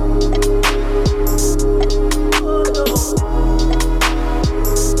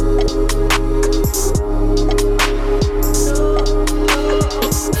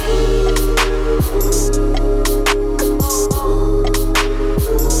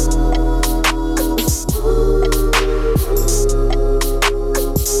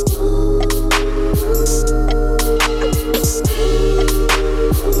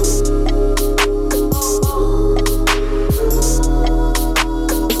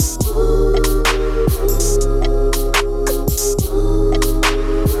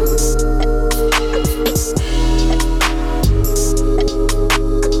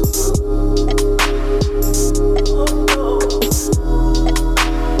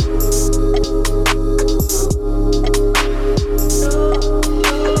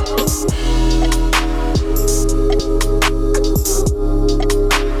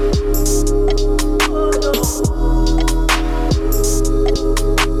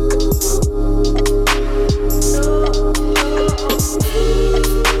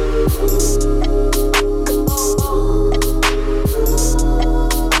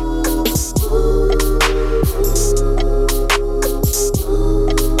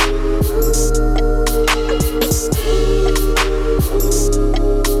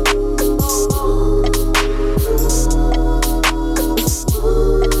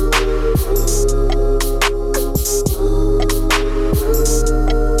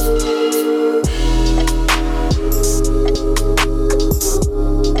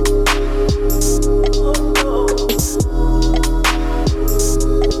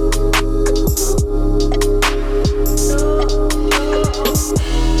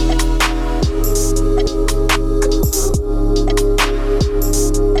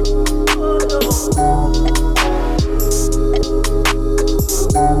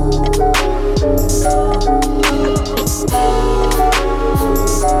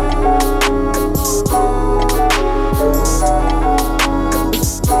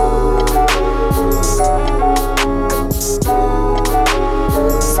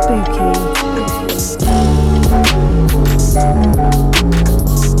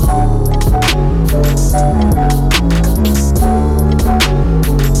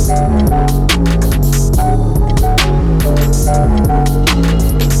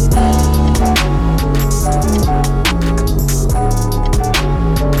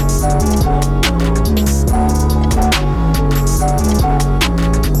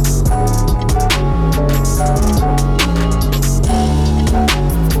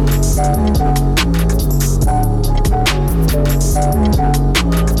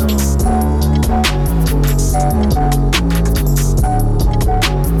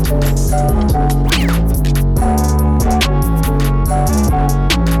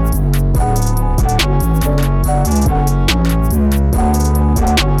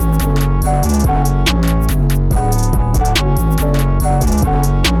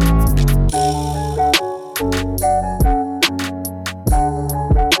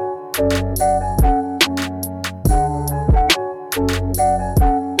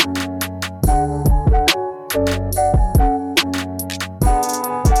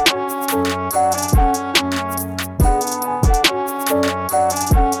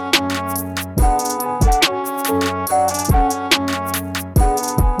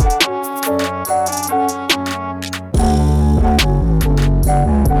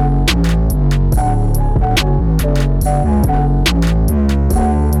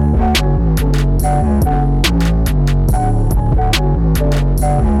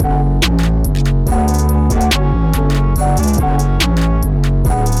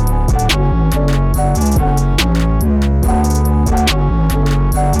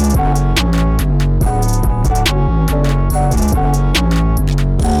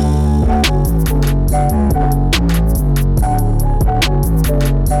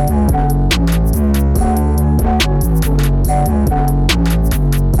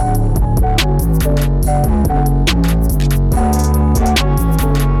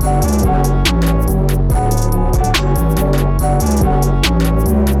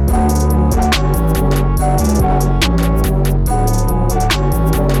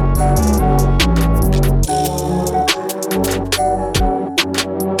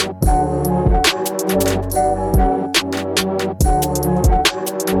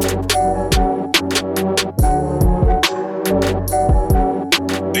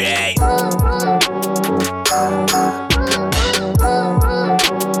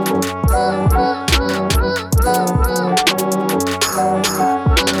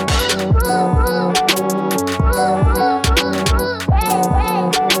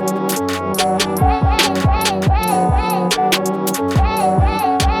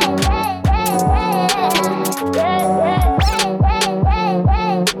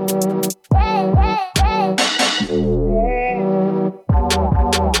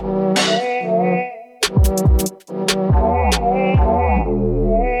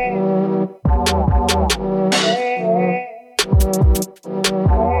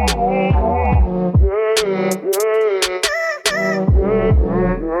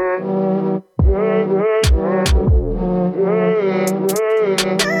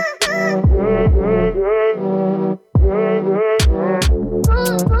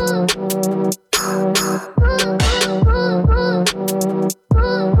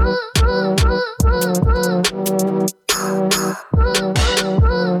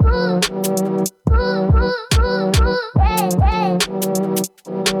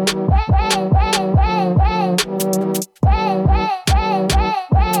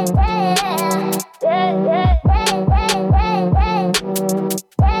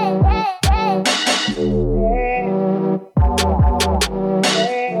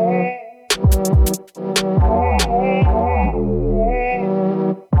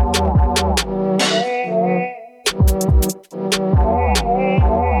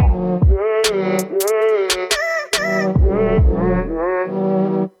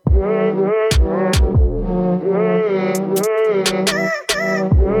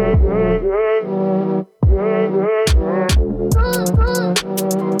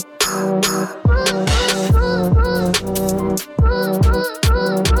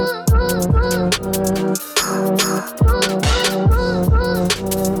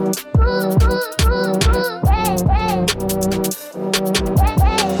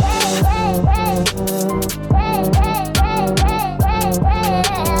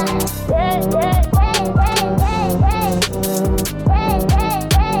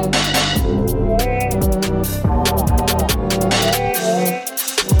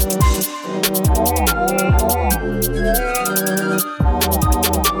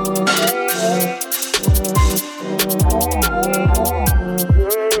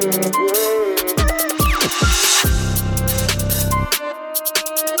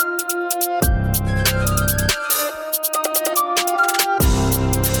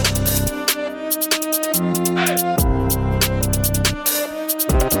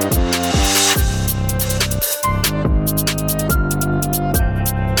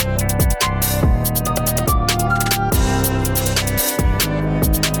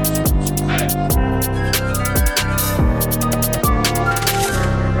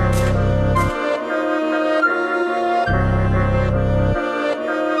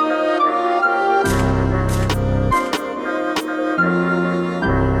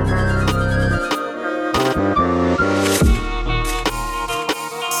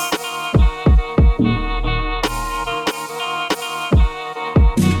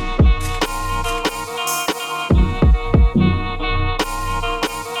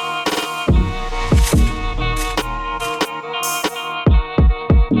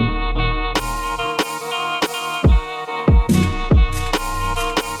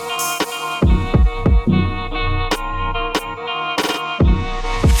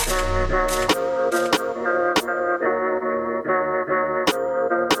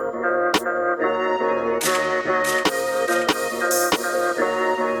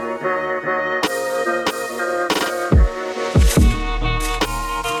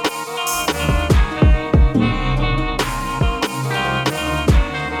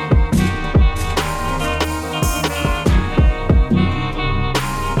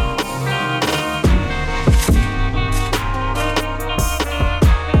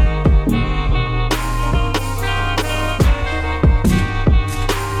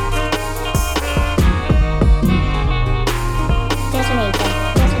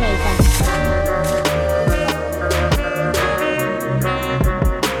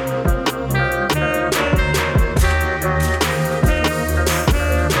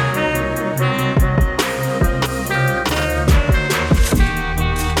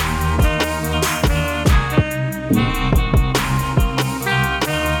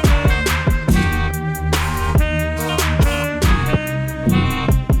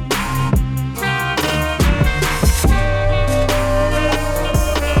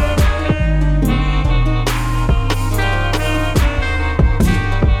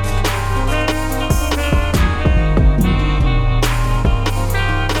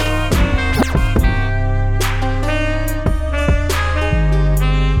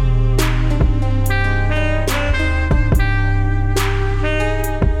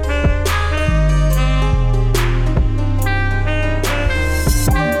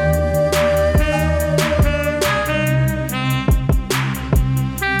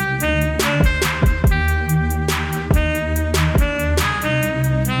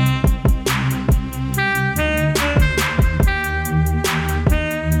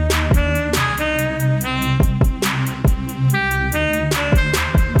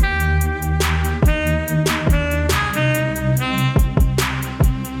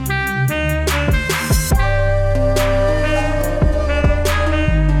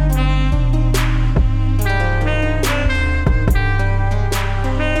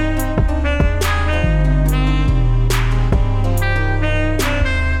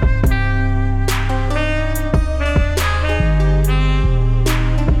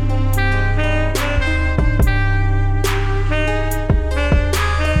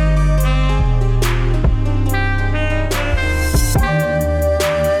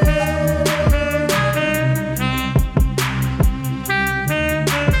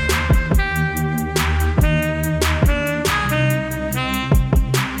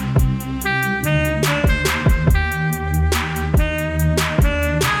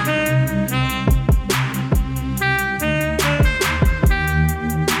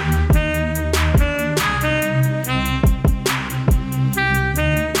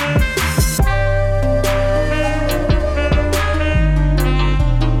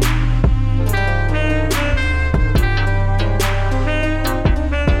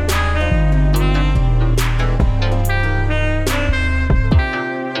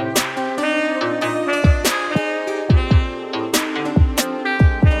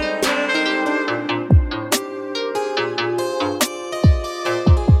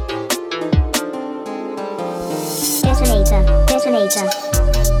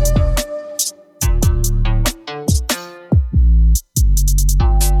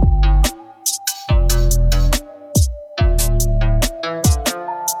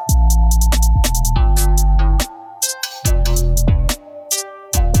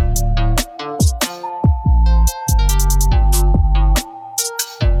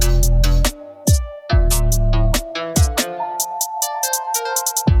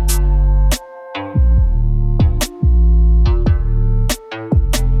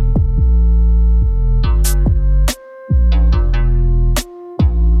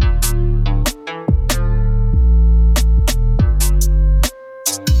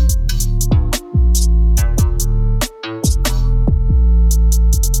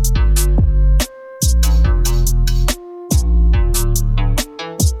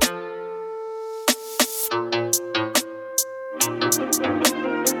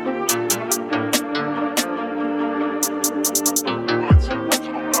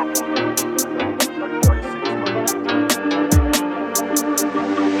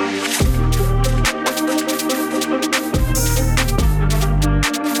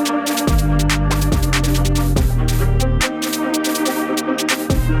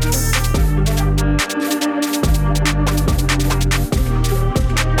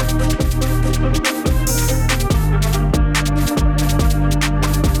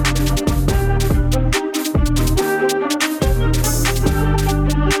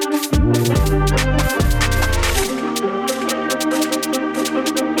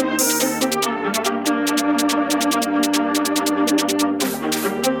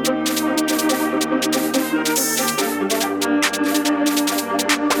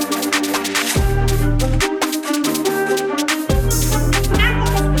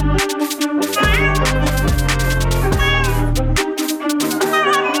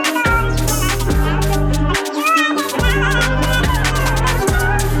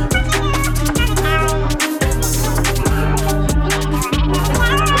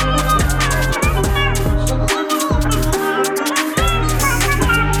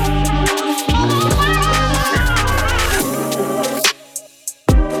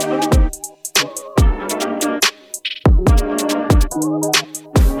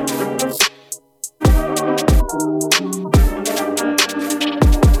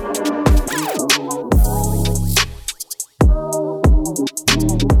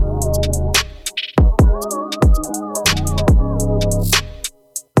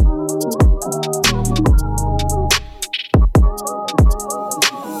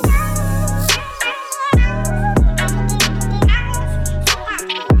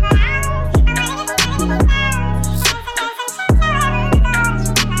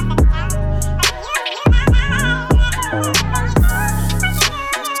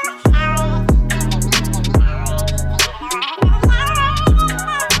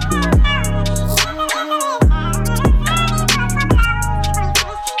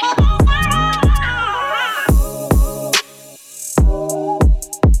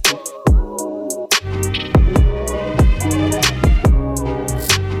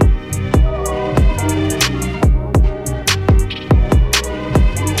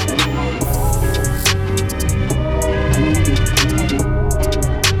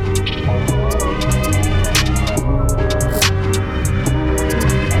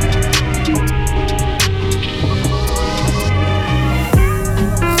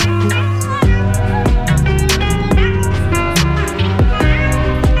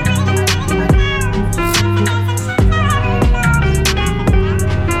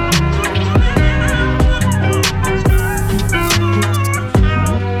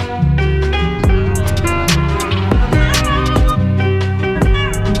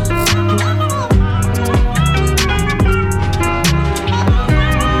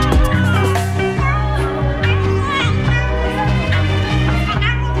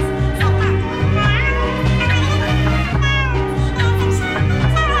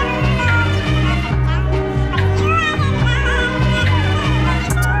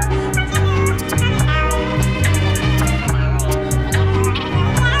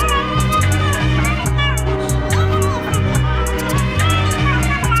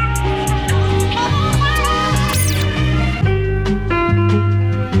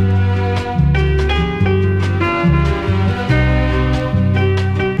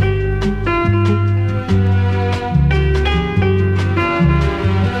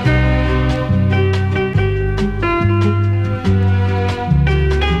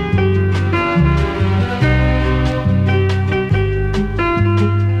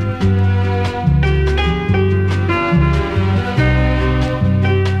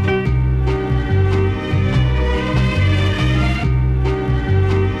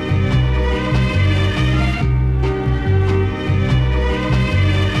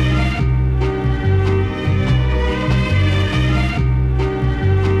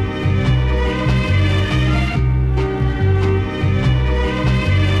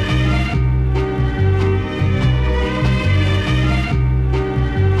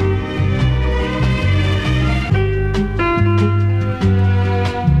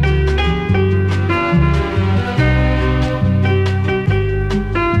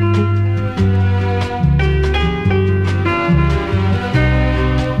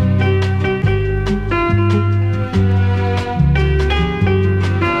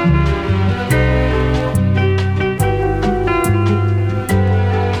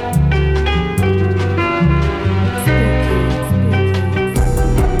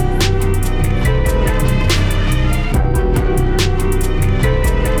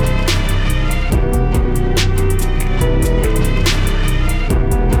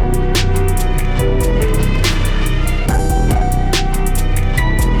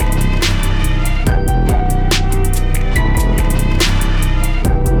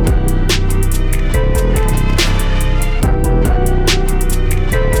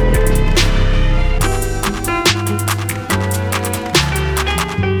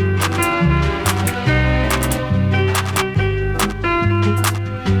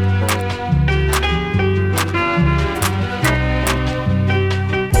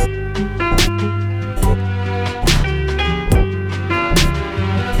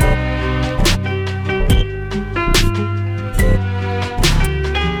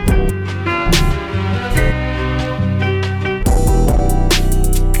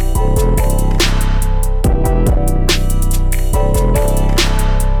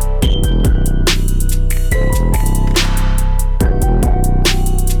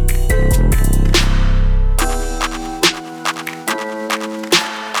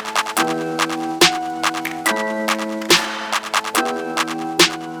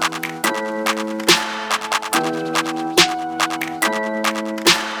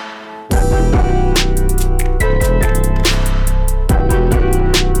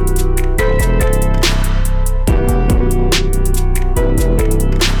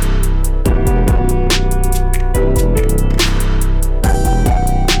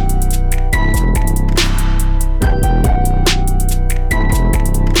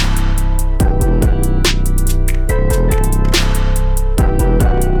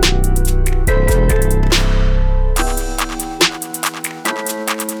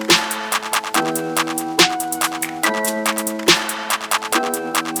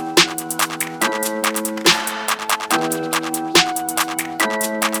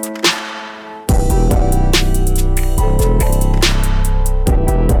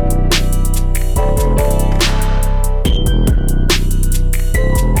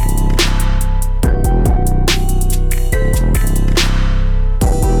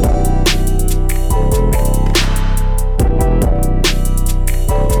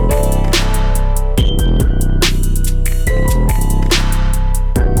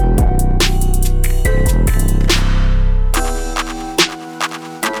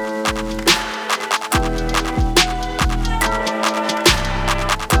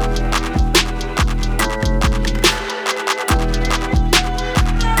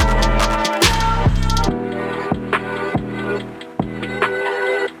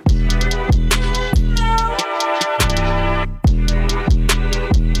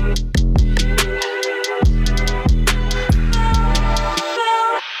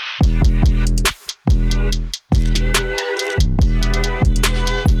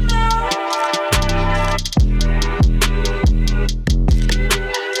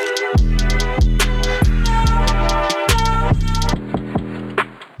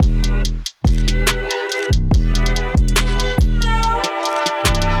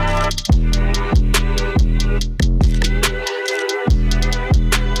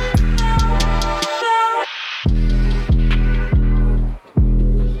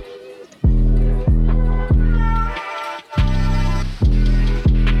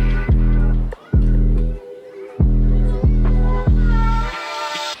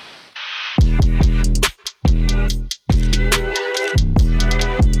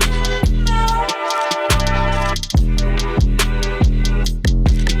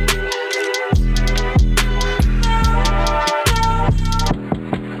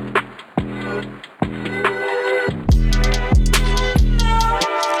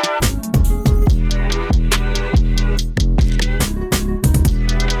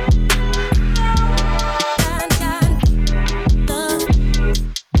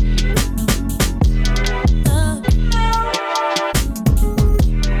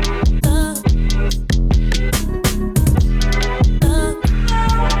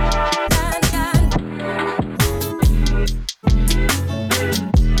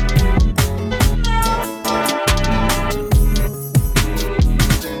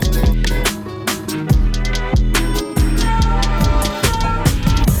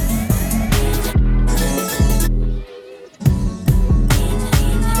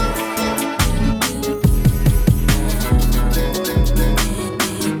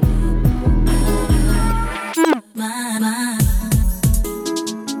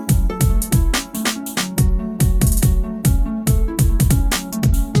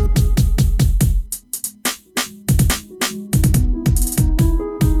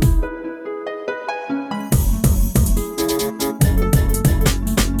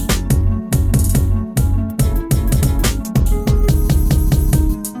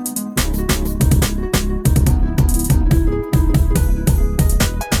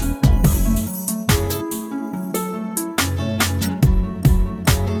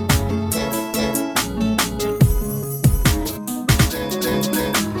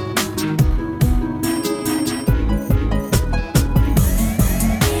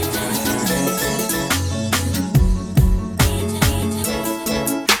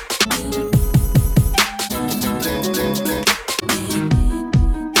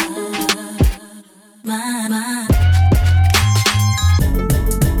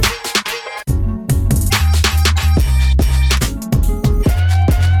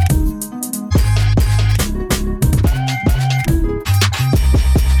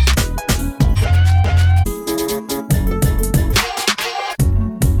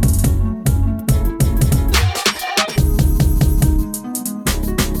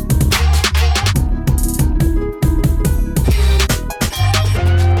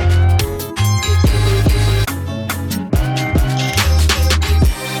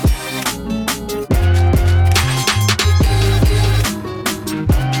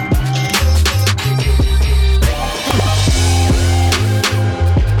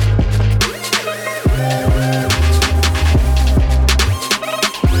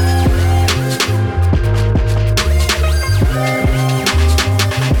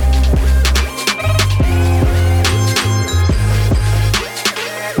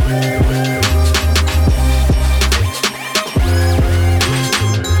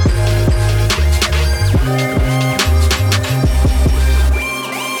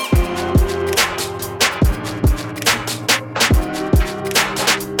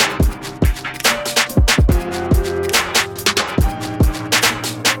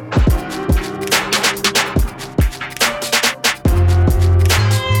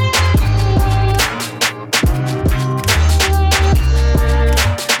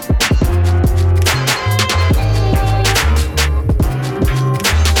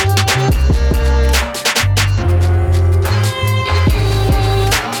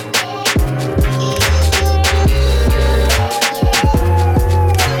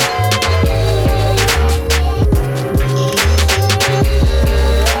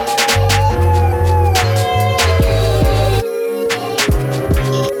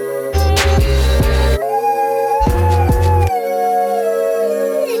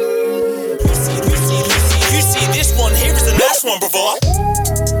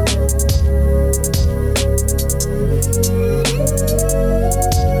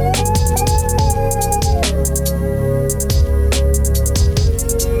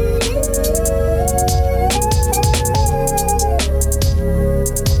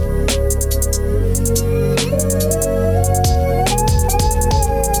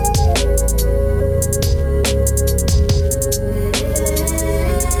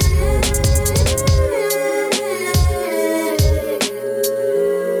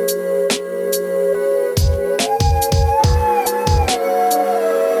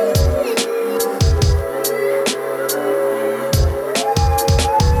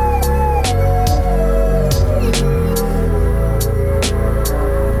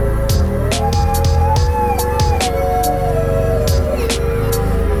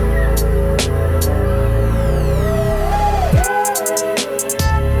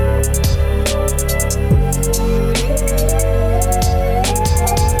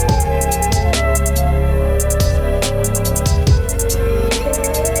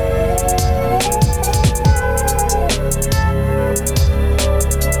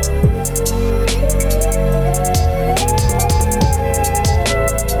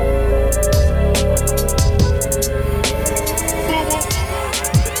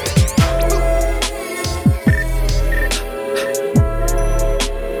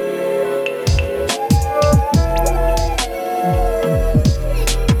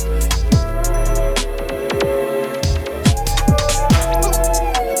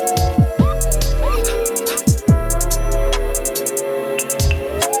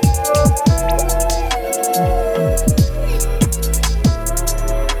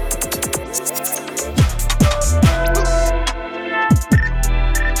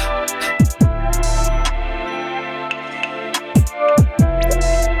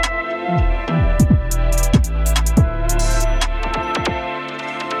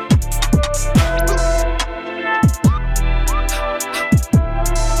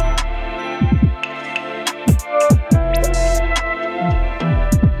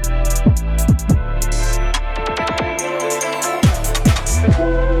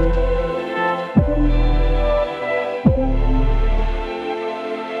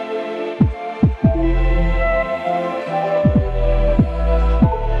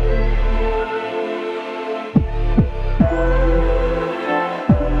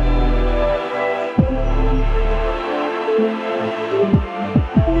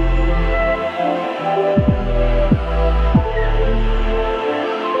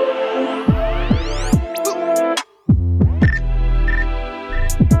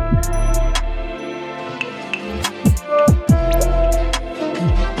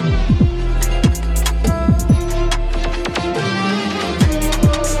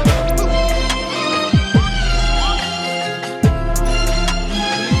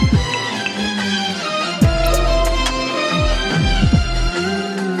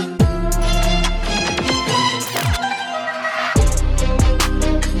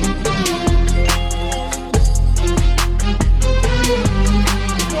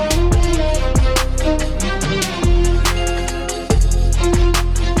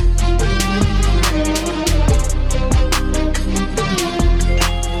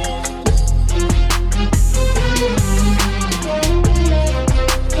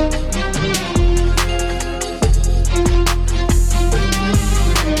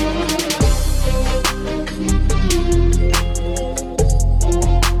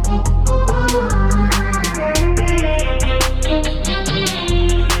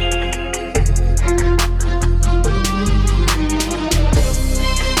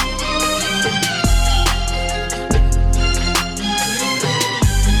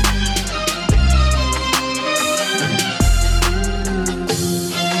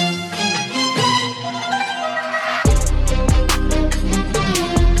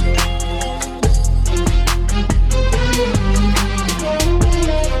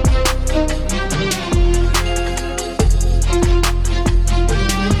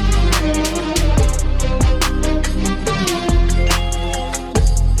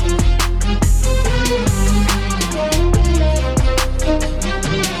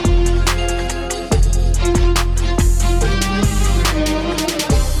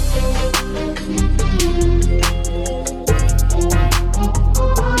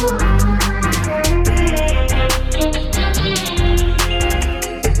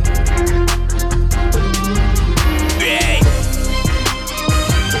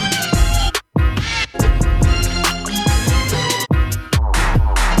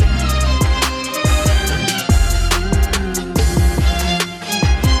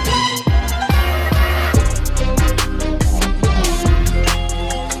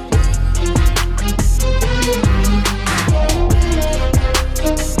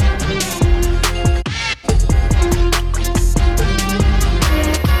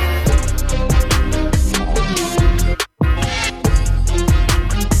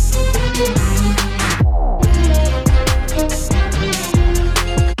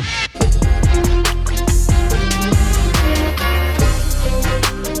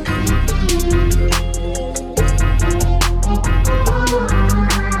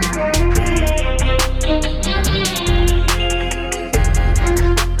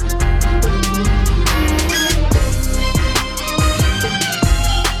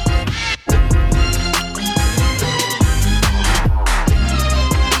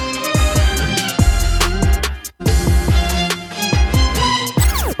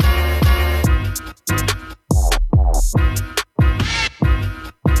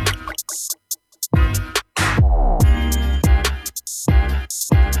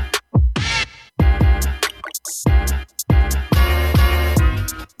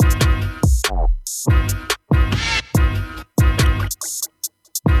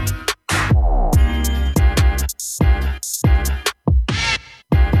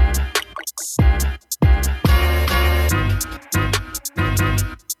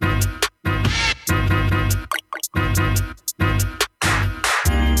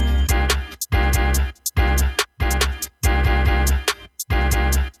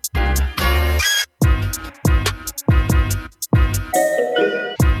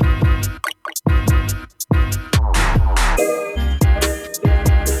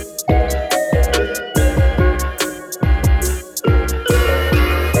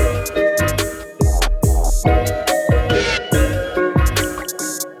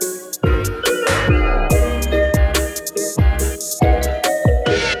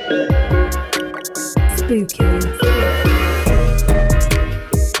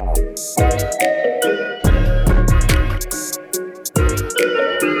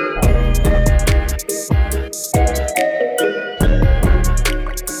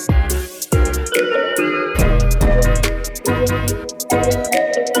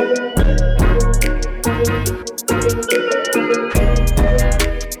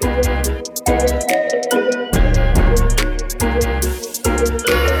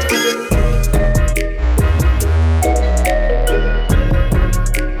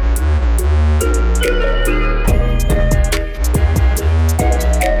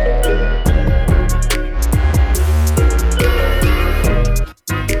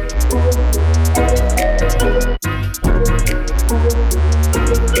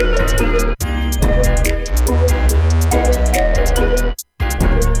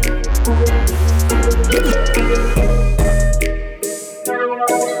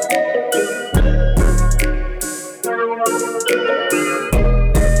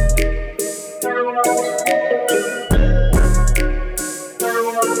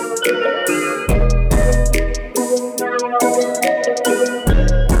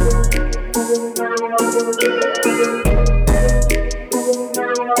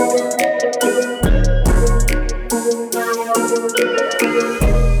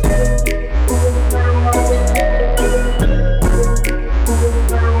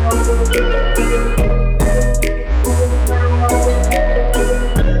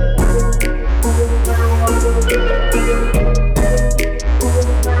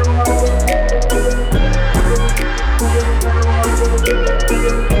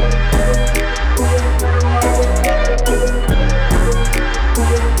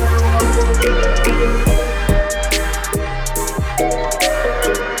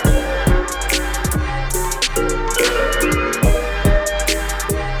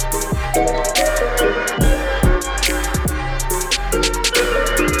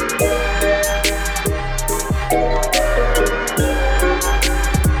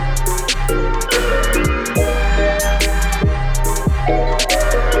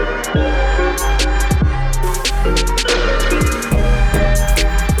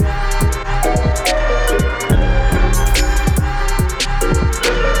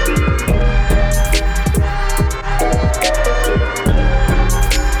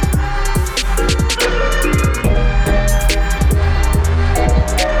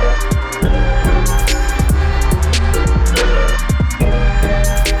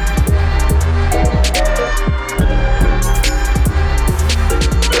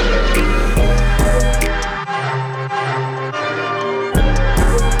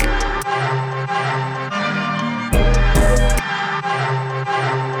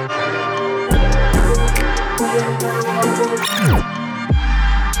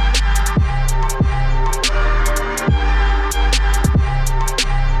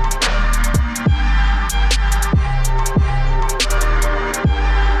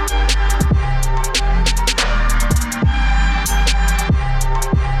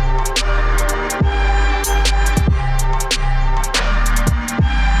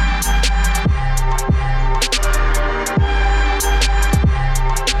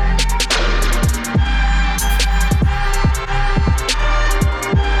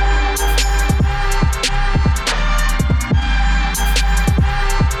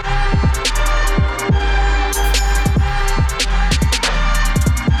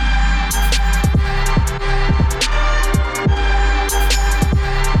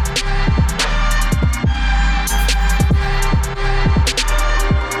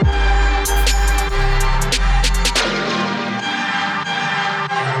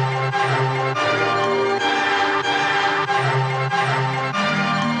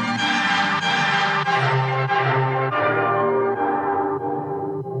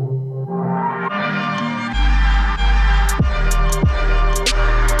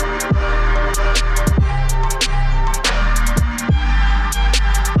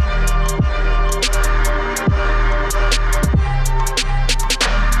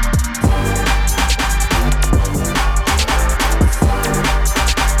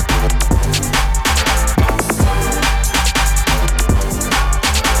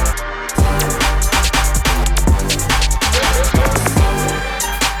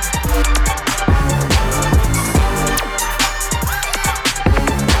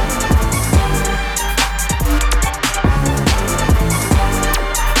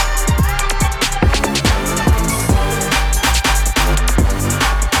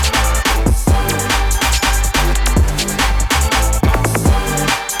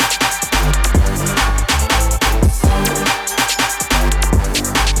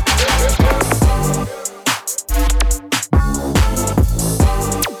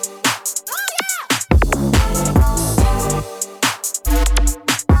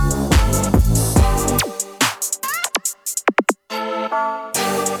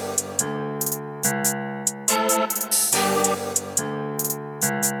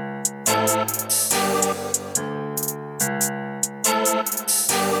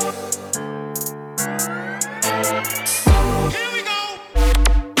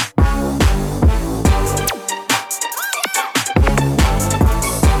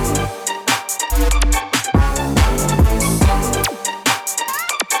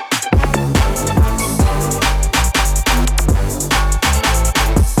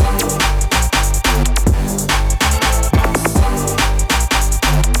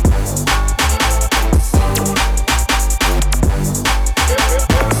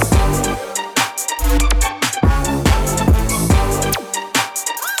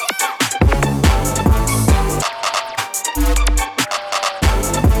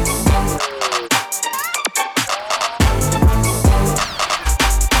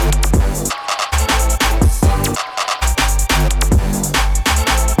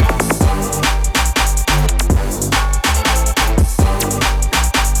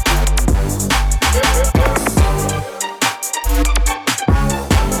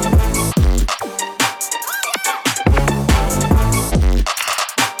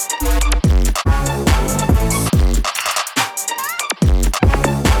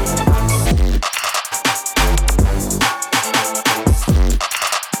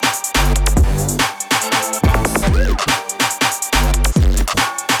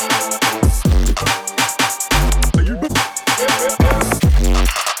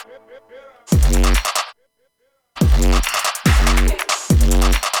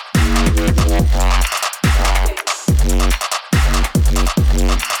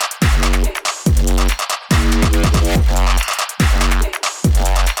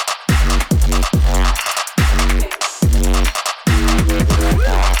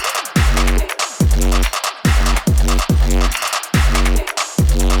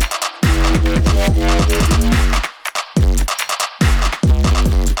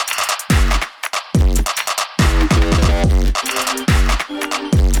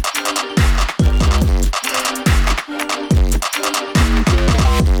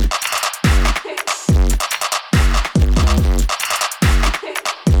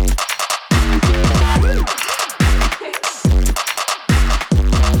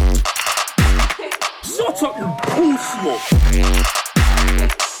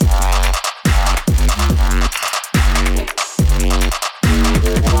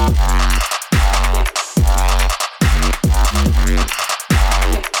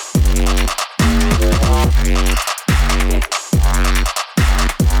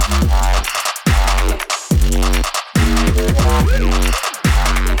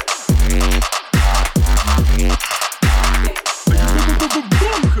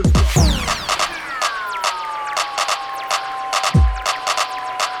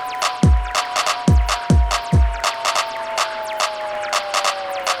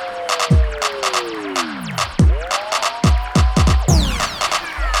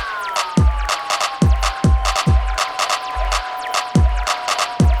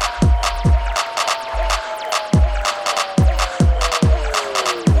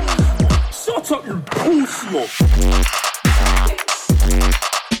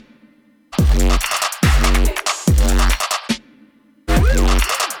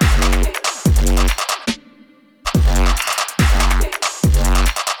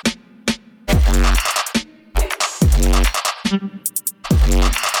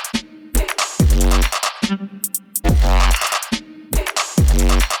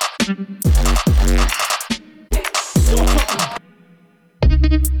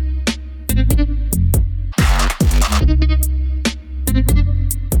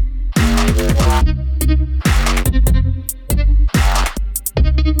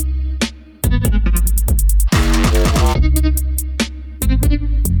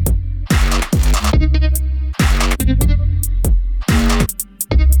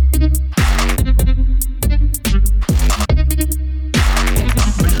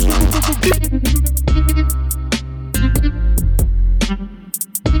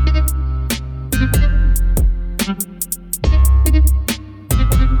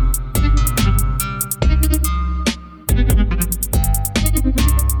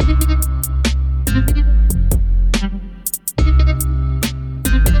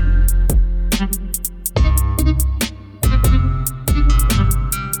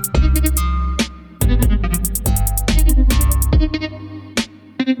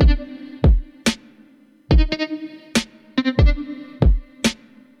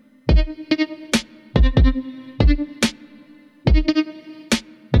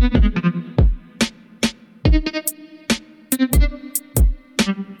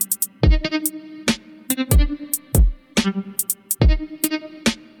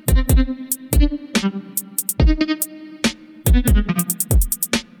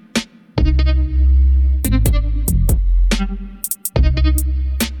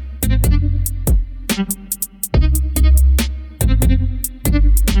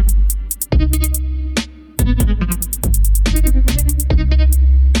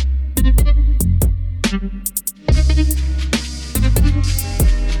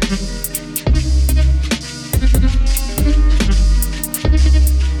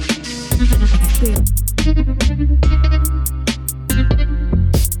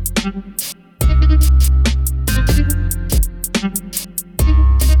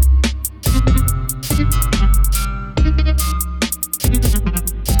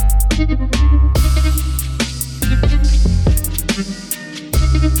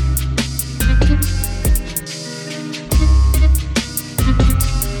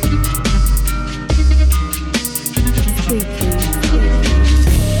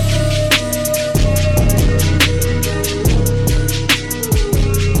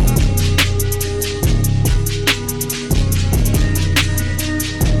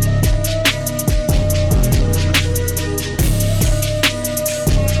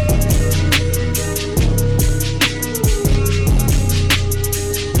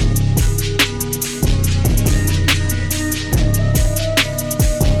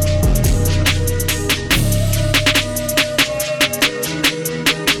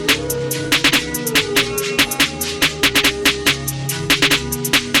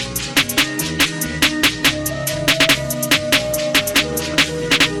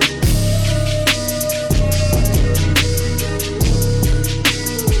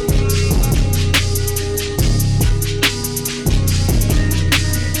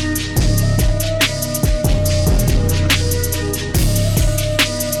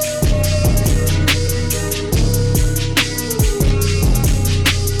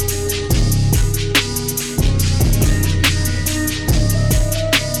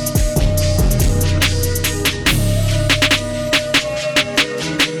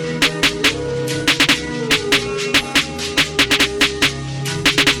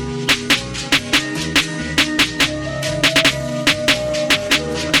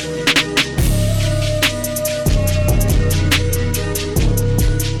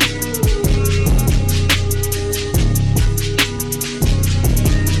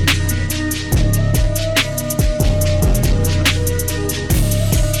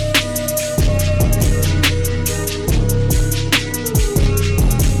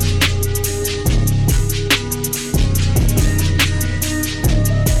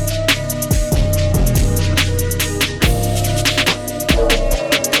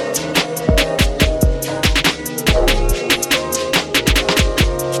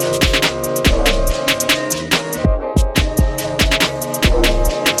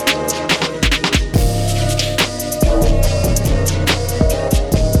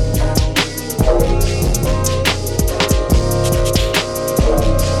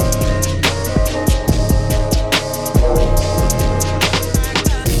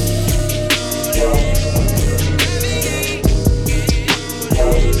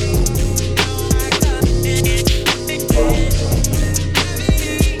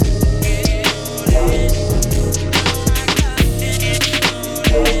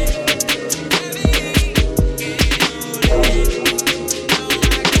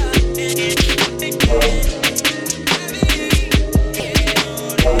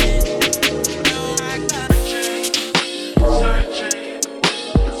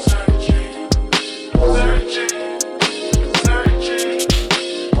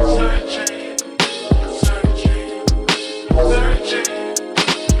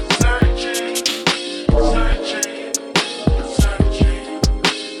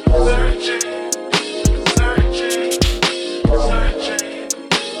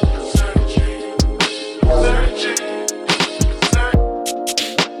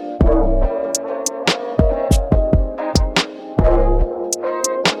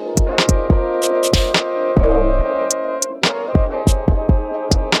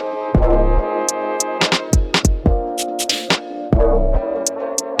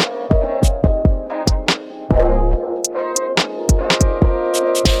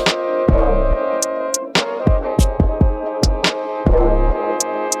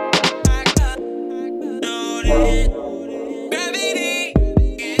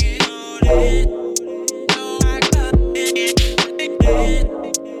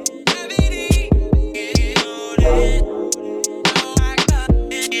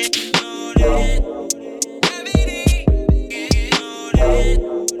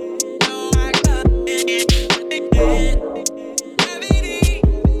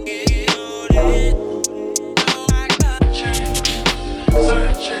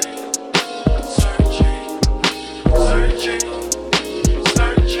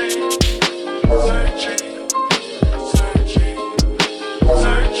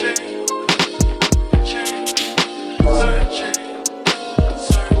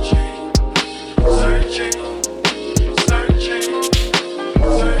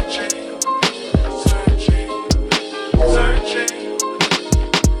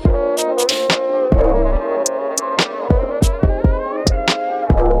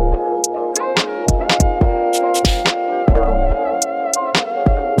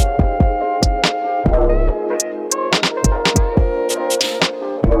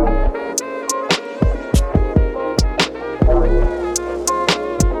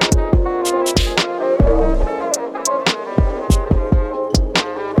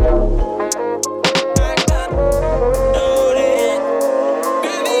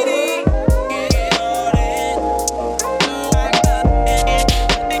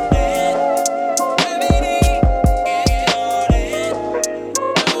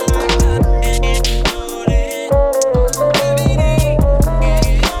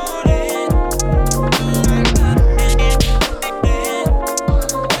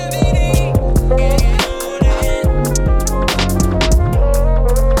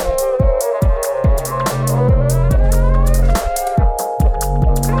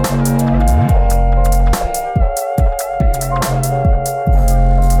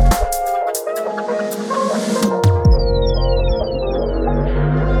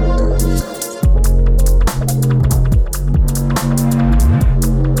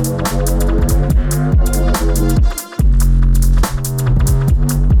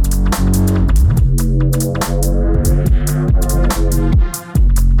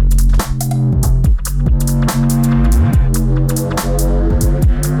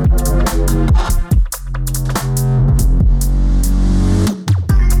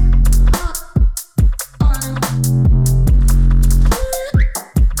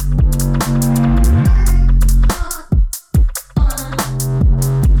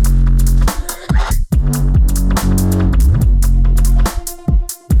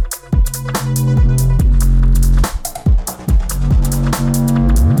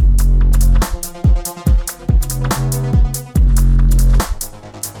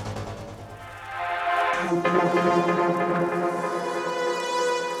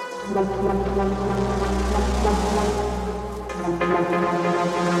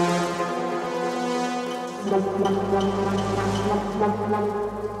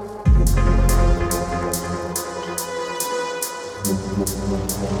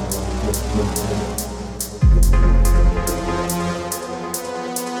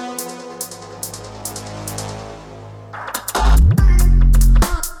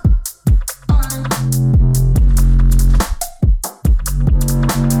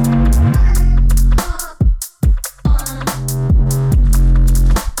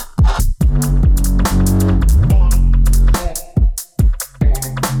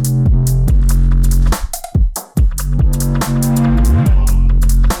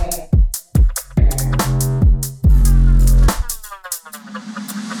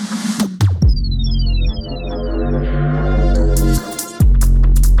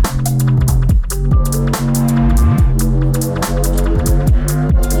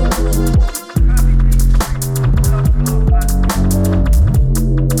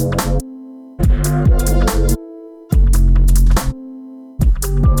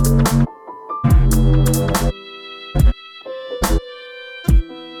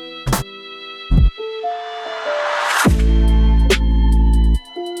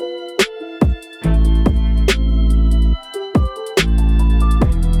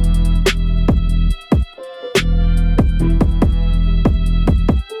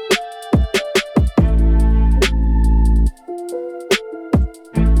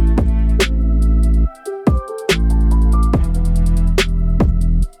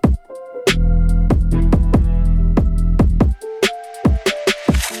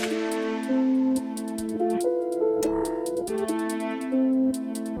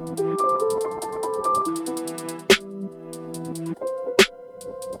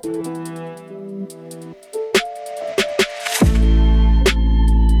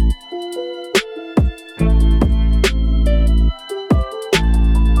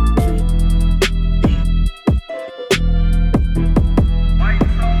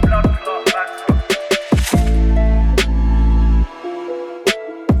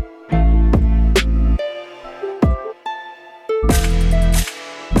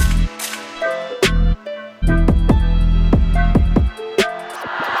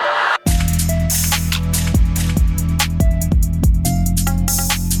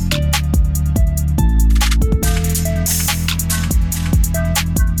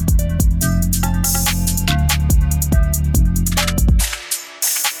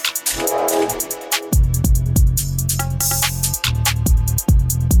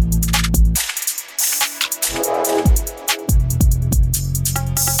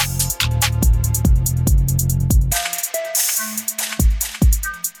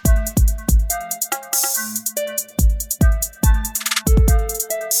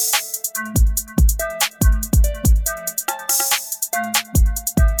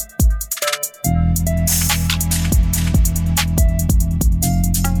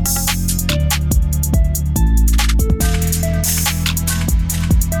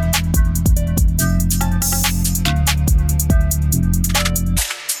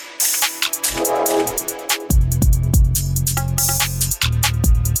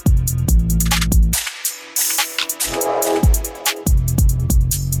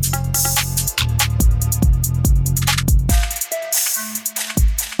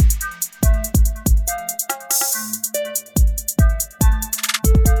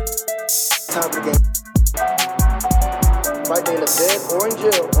 time for the game. Right, they in a bed or in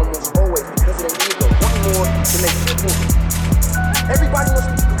jail almost always because of their ego. One more than they should be. Everybody wants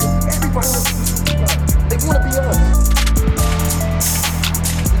to be great. Everybody wants to be great. They want to be us.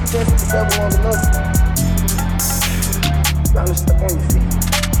 You dance with the devil long enough, you're bound to step on your feet.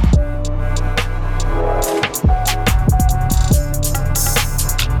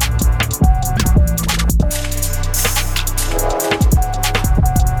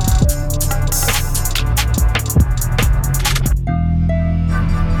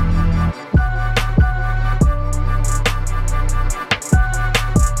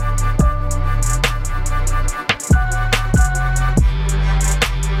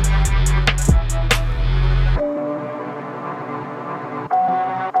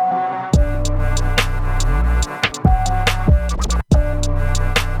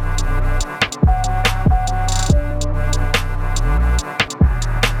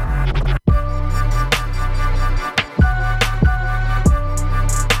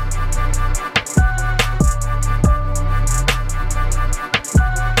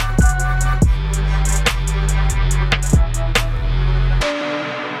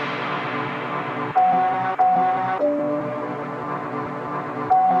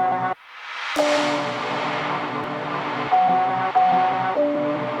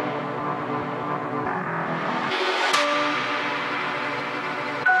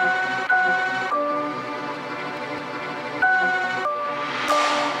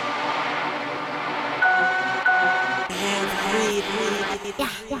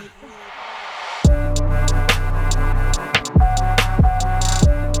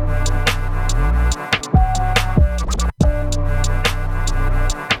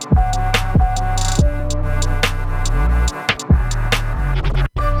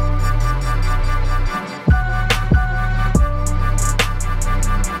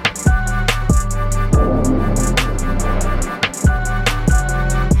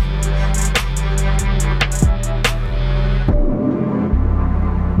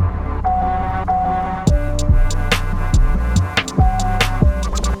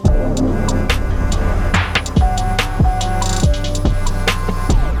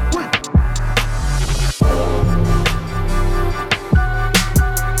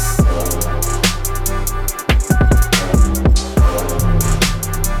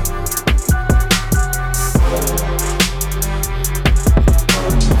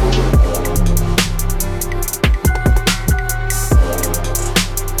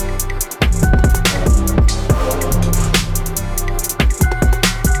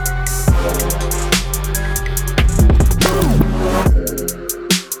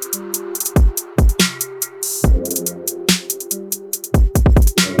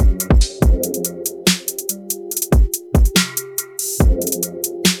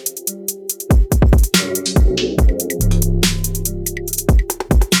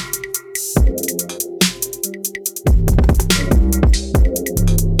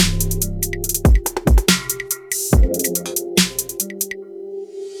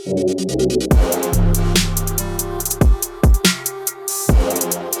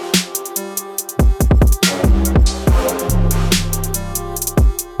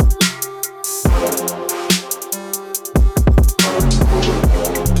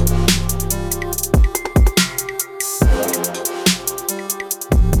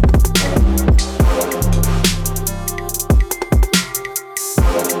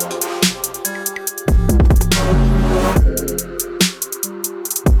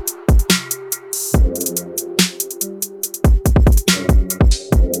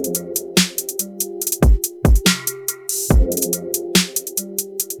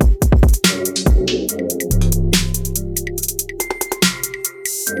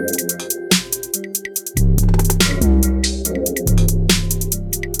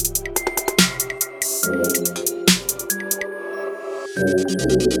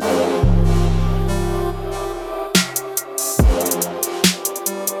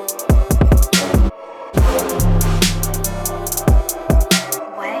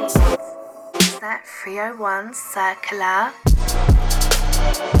 301 Circular.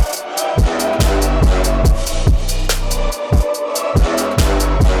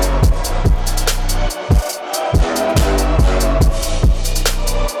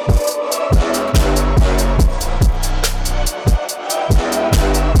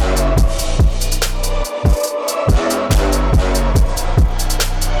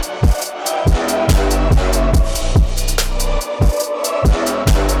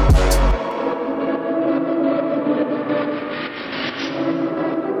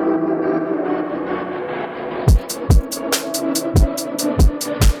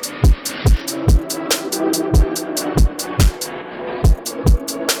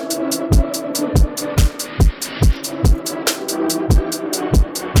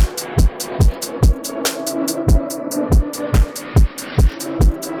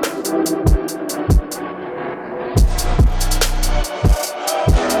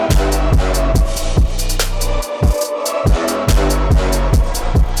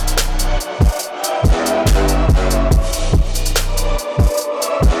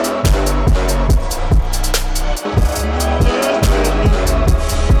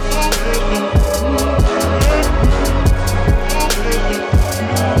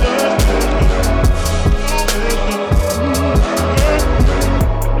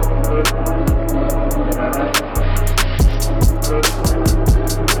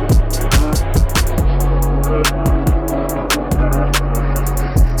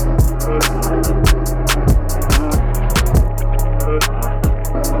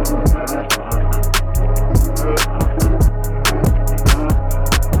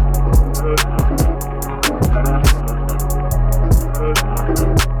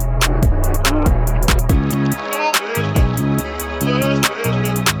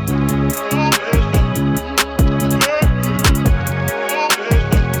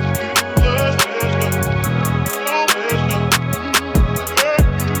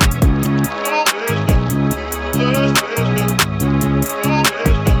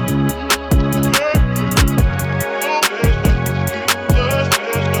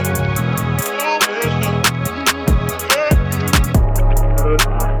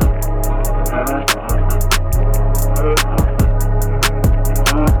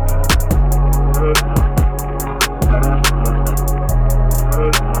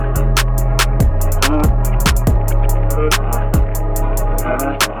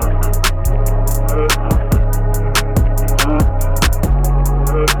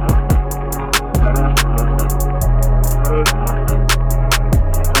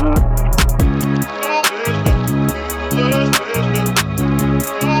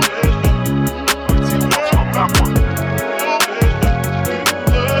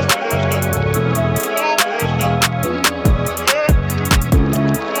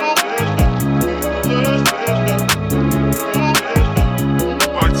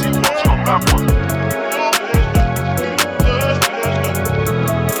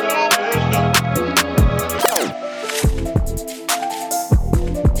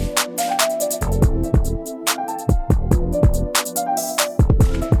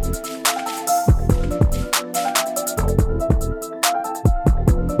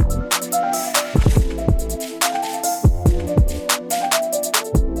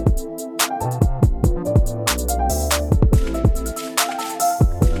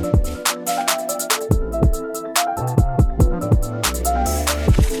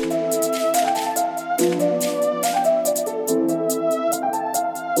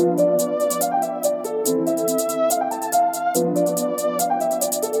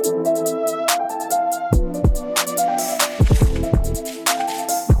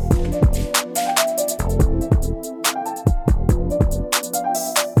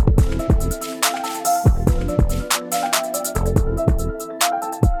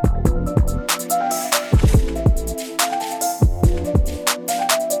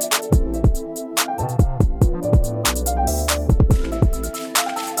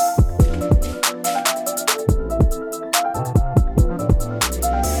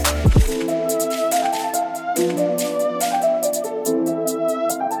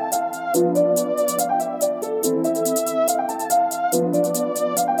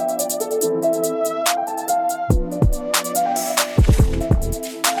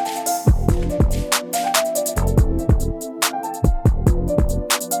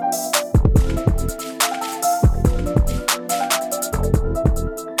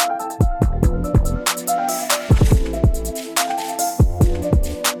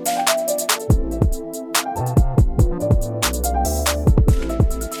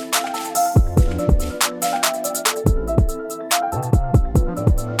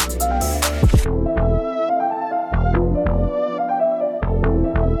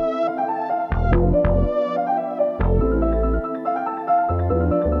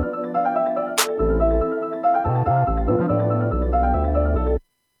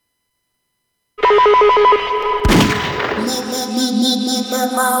 You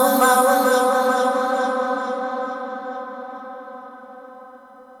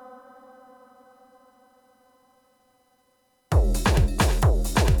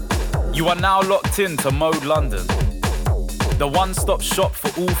are now locked in to Mode London, the one-stop shop for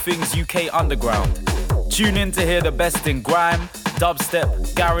all things UK underground. Tune in to hear the best in grime,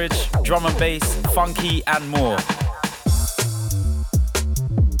 dubstep, garage, drum and bass, funky and more.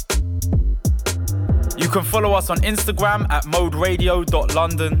 You can follow us on Instagram at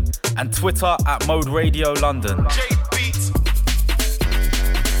moderadio.london and Twitter at moderadiolondon.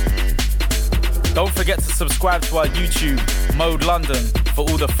 Don't forget to subscribe to our YouTube, Mode London, for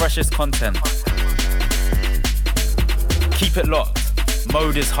all the freshest content. Keep it locked.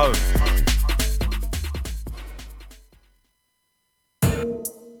 Mode is home.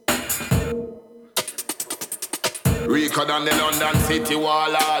 Rico down the London City wall,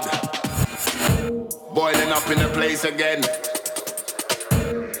 lad. Boiling up in the place again.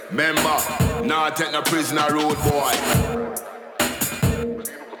 Remember, now take no prisoner road, boy.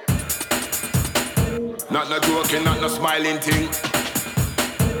 Not no joking, not no smiling thing.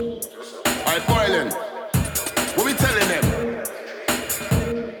 Alright, boiling. What we telling them?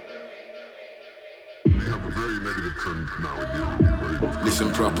 We have a very negative trend now.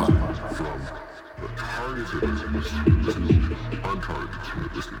 Listen proper. Targeted to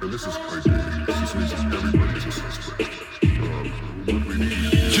untargeted. And this is crazy. This means everybody is a suspect. What we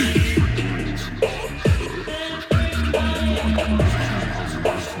need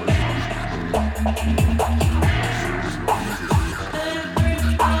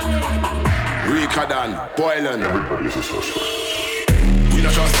Rika Dan, boiling. We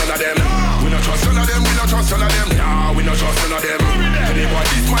not trust none of them. We not trust none of them. We not trust none of them. Nah, we not trust none of them.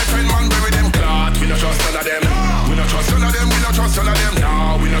 Anybody's my friend, man, bury them clot. We not trust none of them. We not trust none of them. We not trust none of them.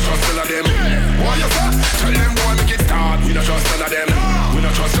 Nah, we not trust none of them. What you say? Tell them boy make it start. We not trust none of them. We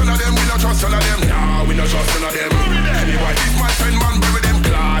not trust none of them. We not trust none of them. Nah, we not trust none of them. Anybody's my friend, man, bury them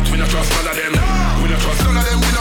clot. We not trust none of them. We not trust none of them. We not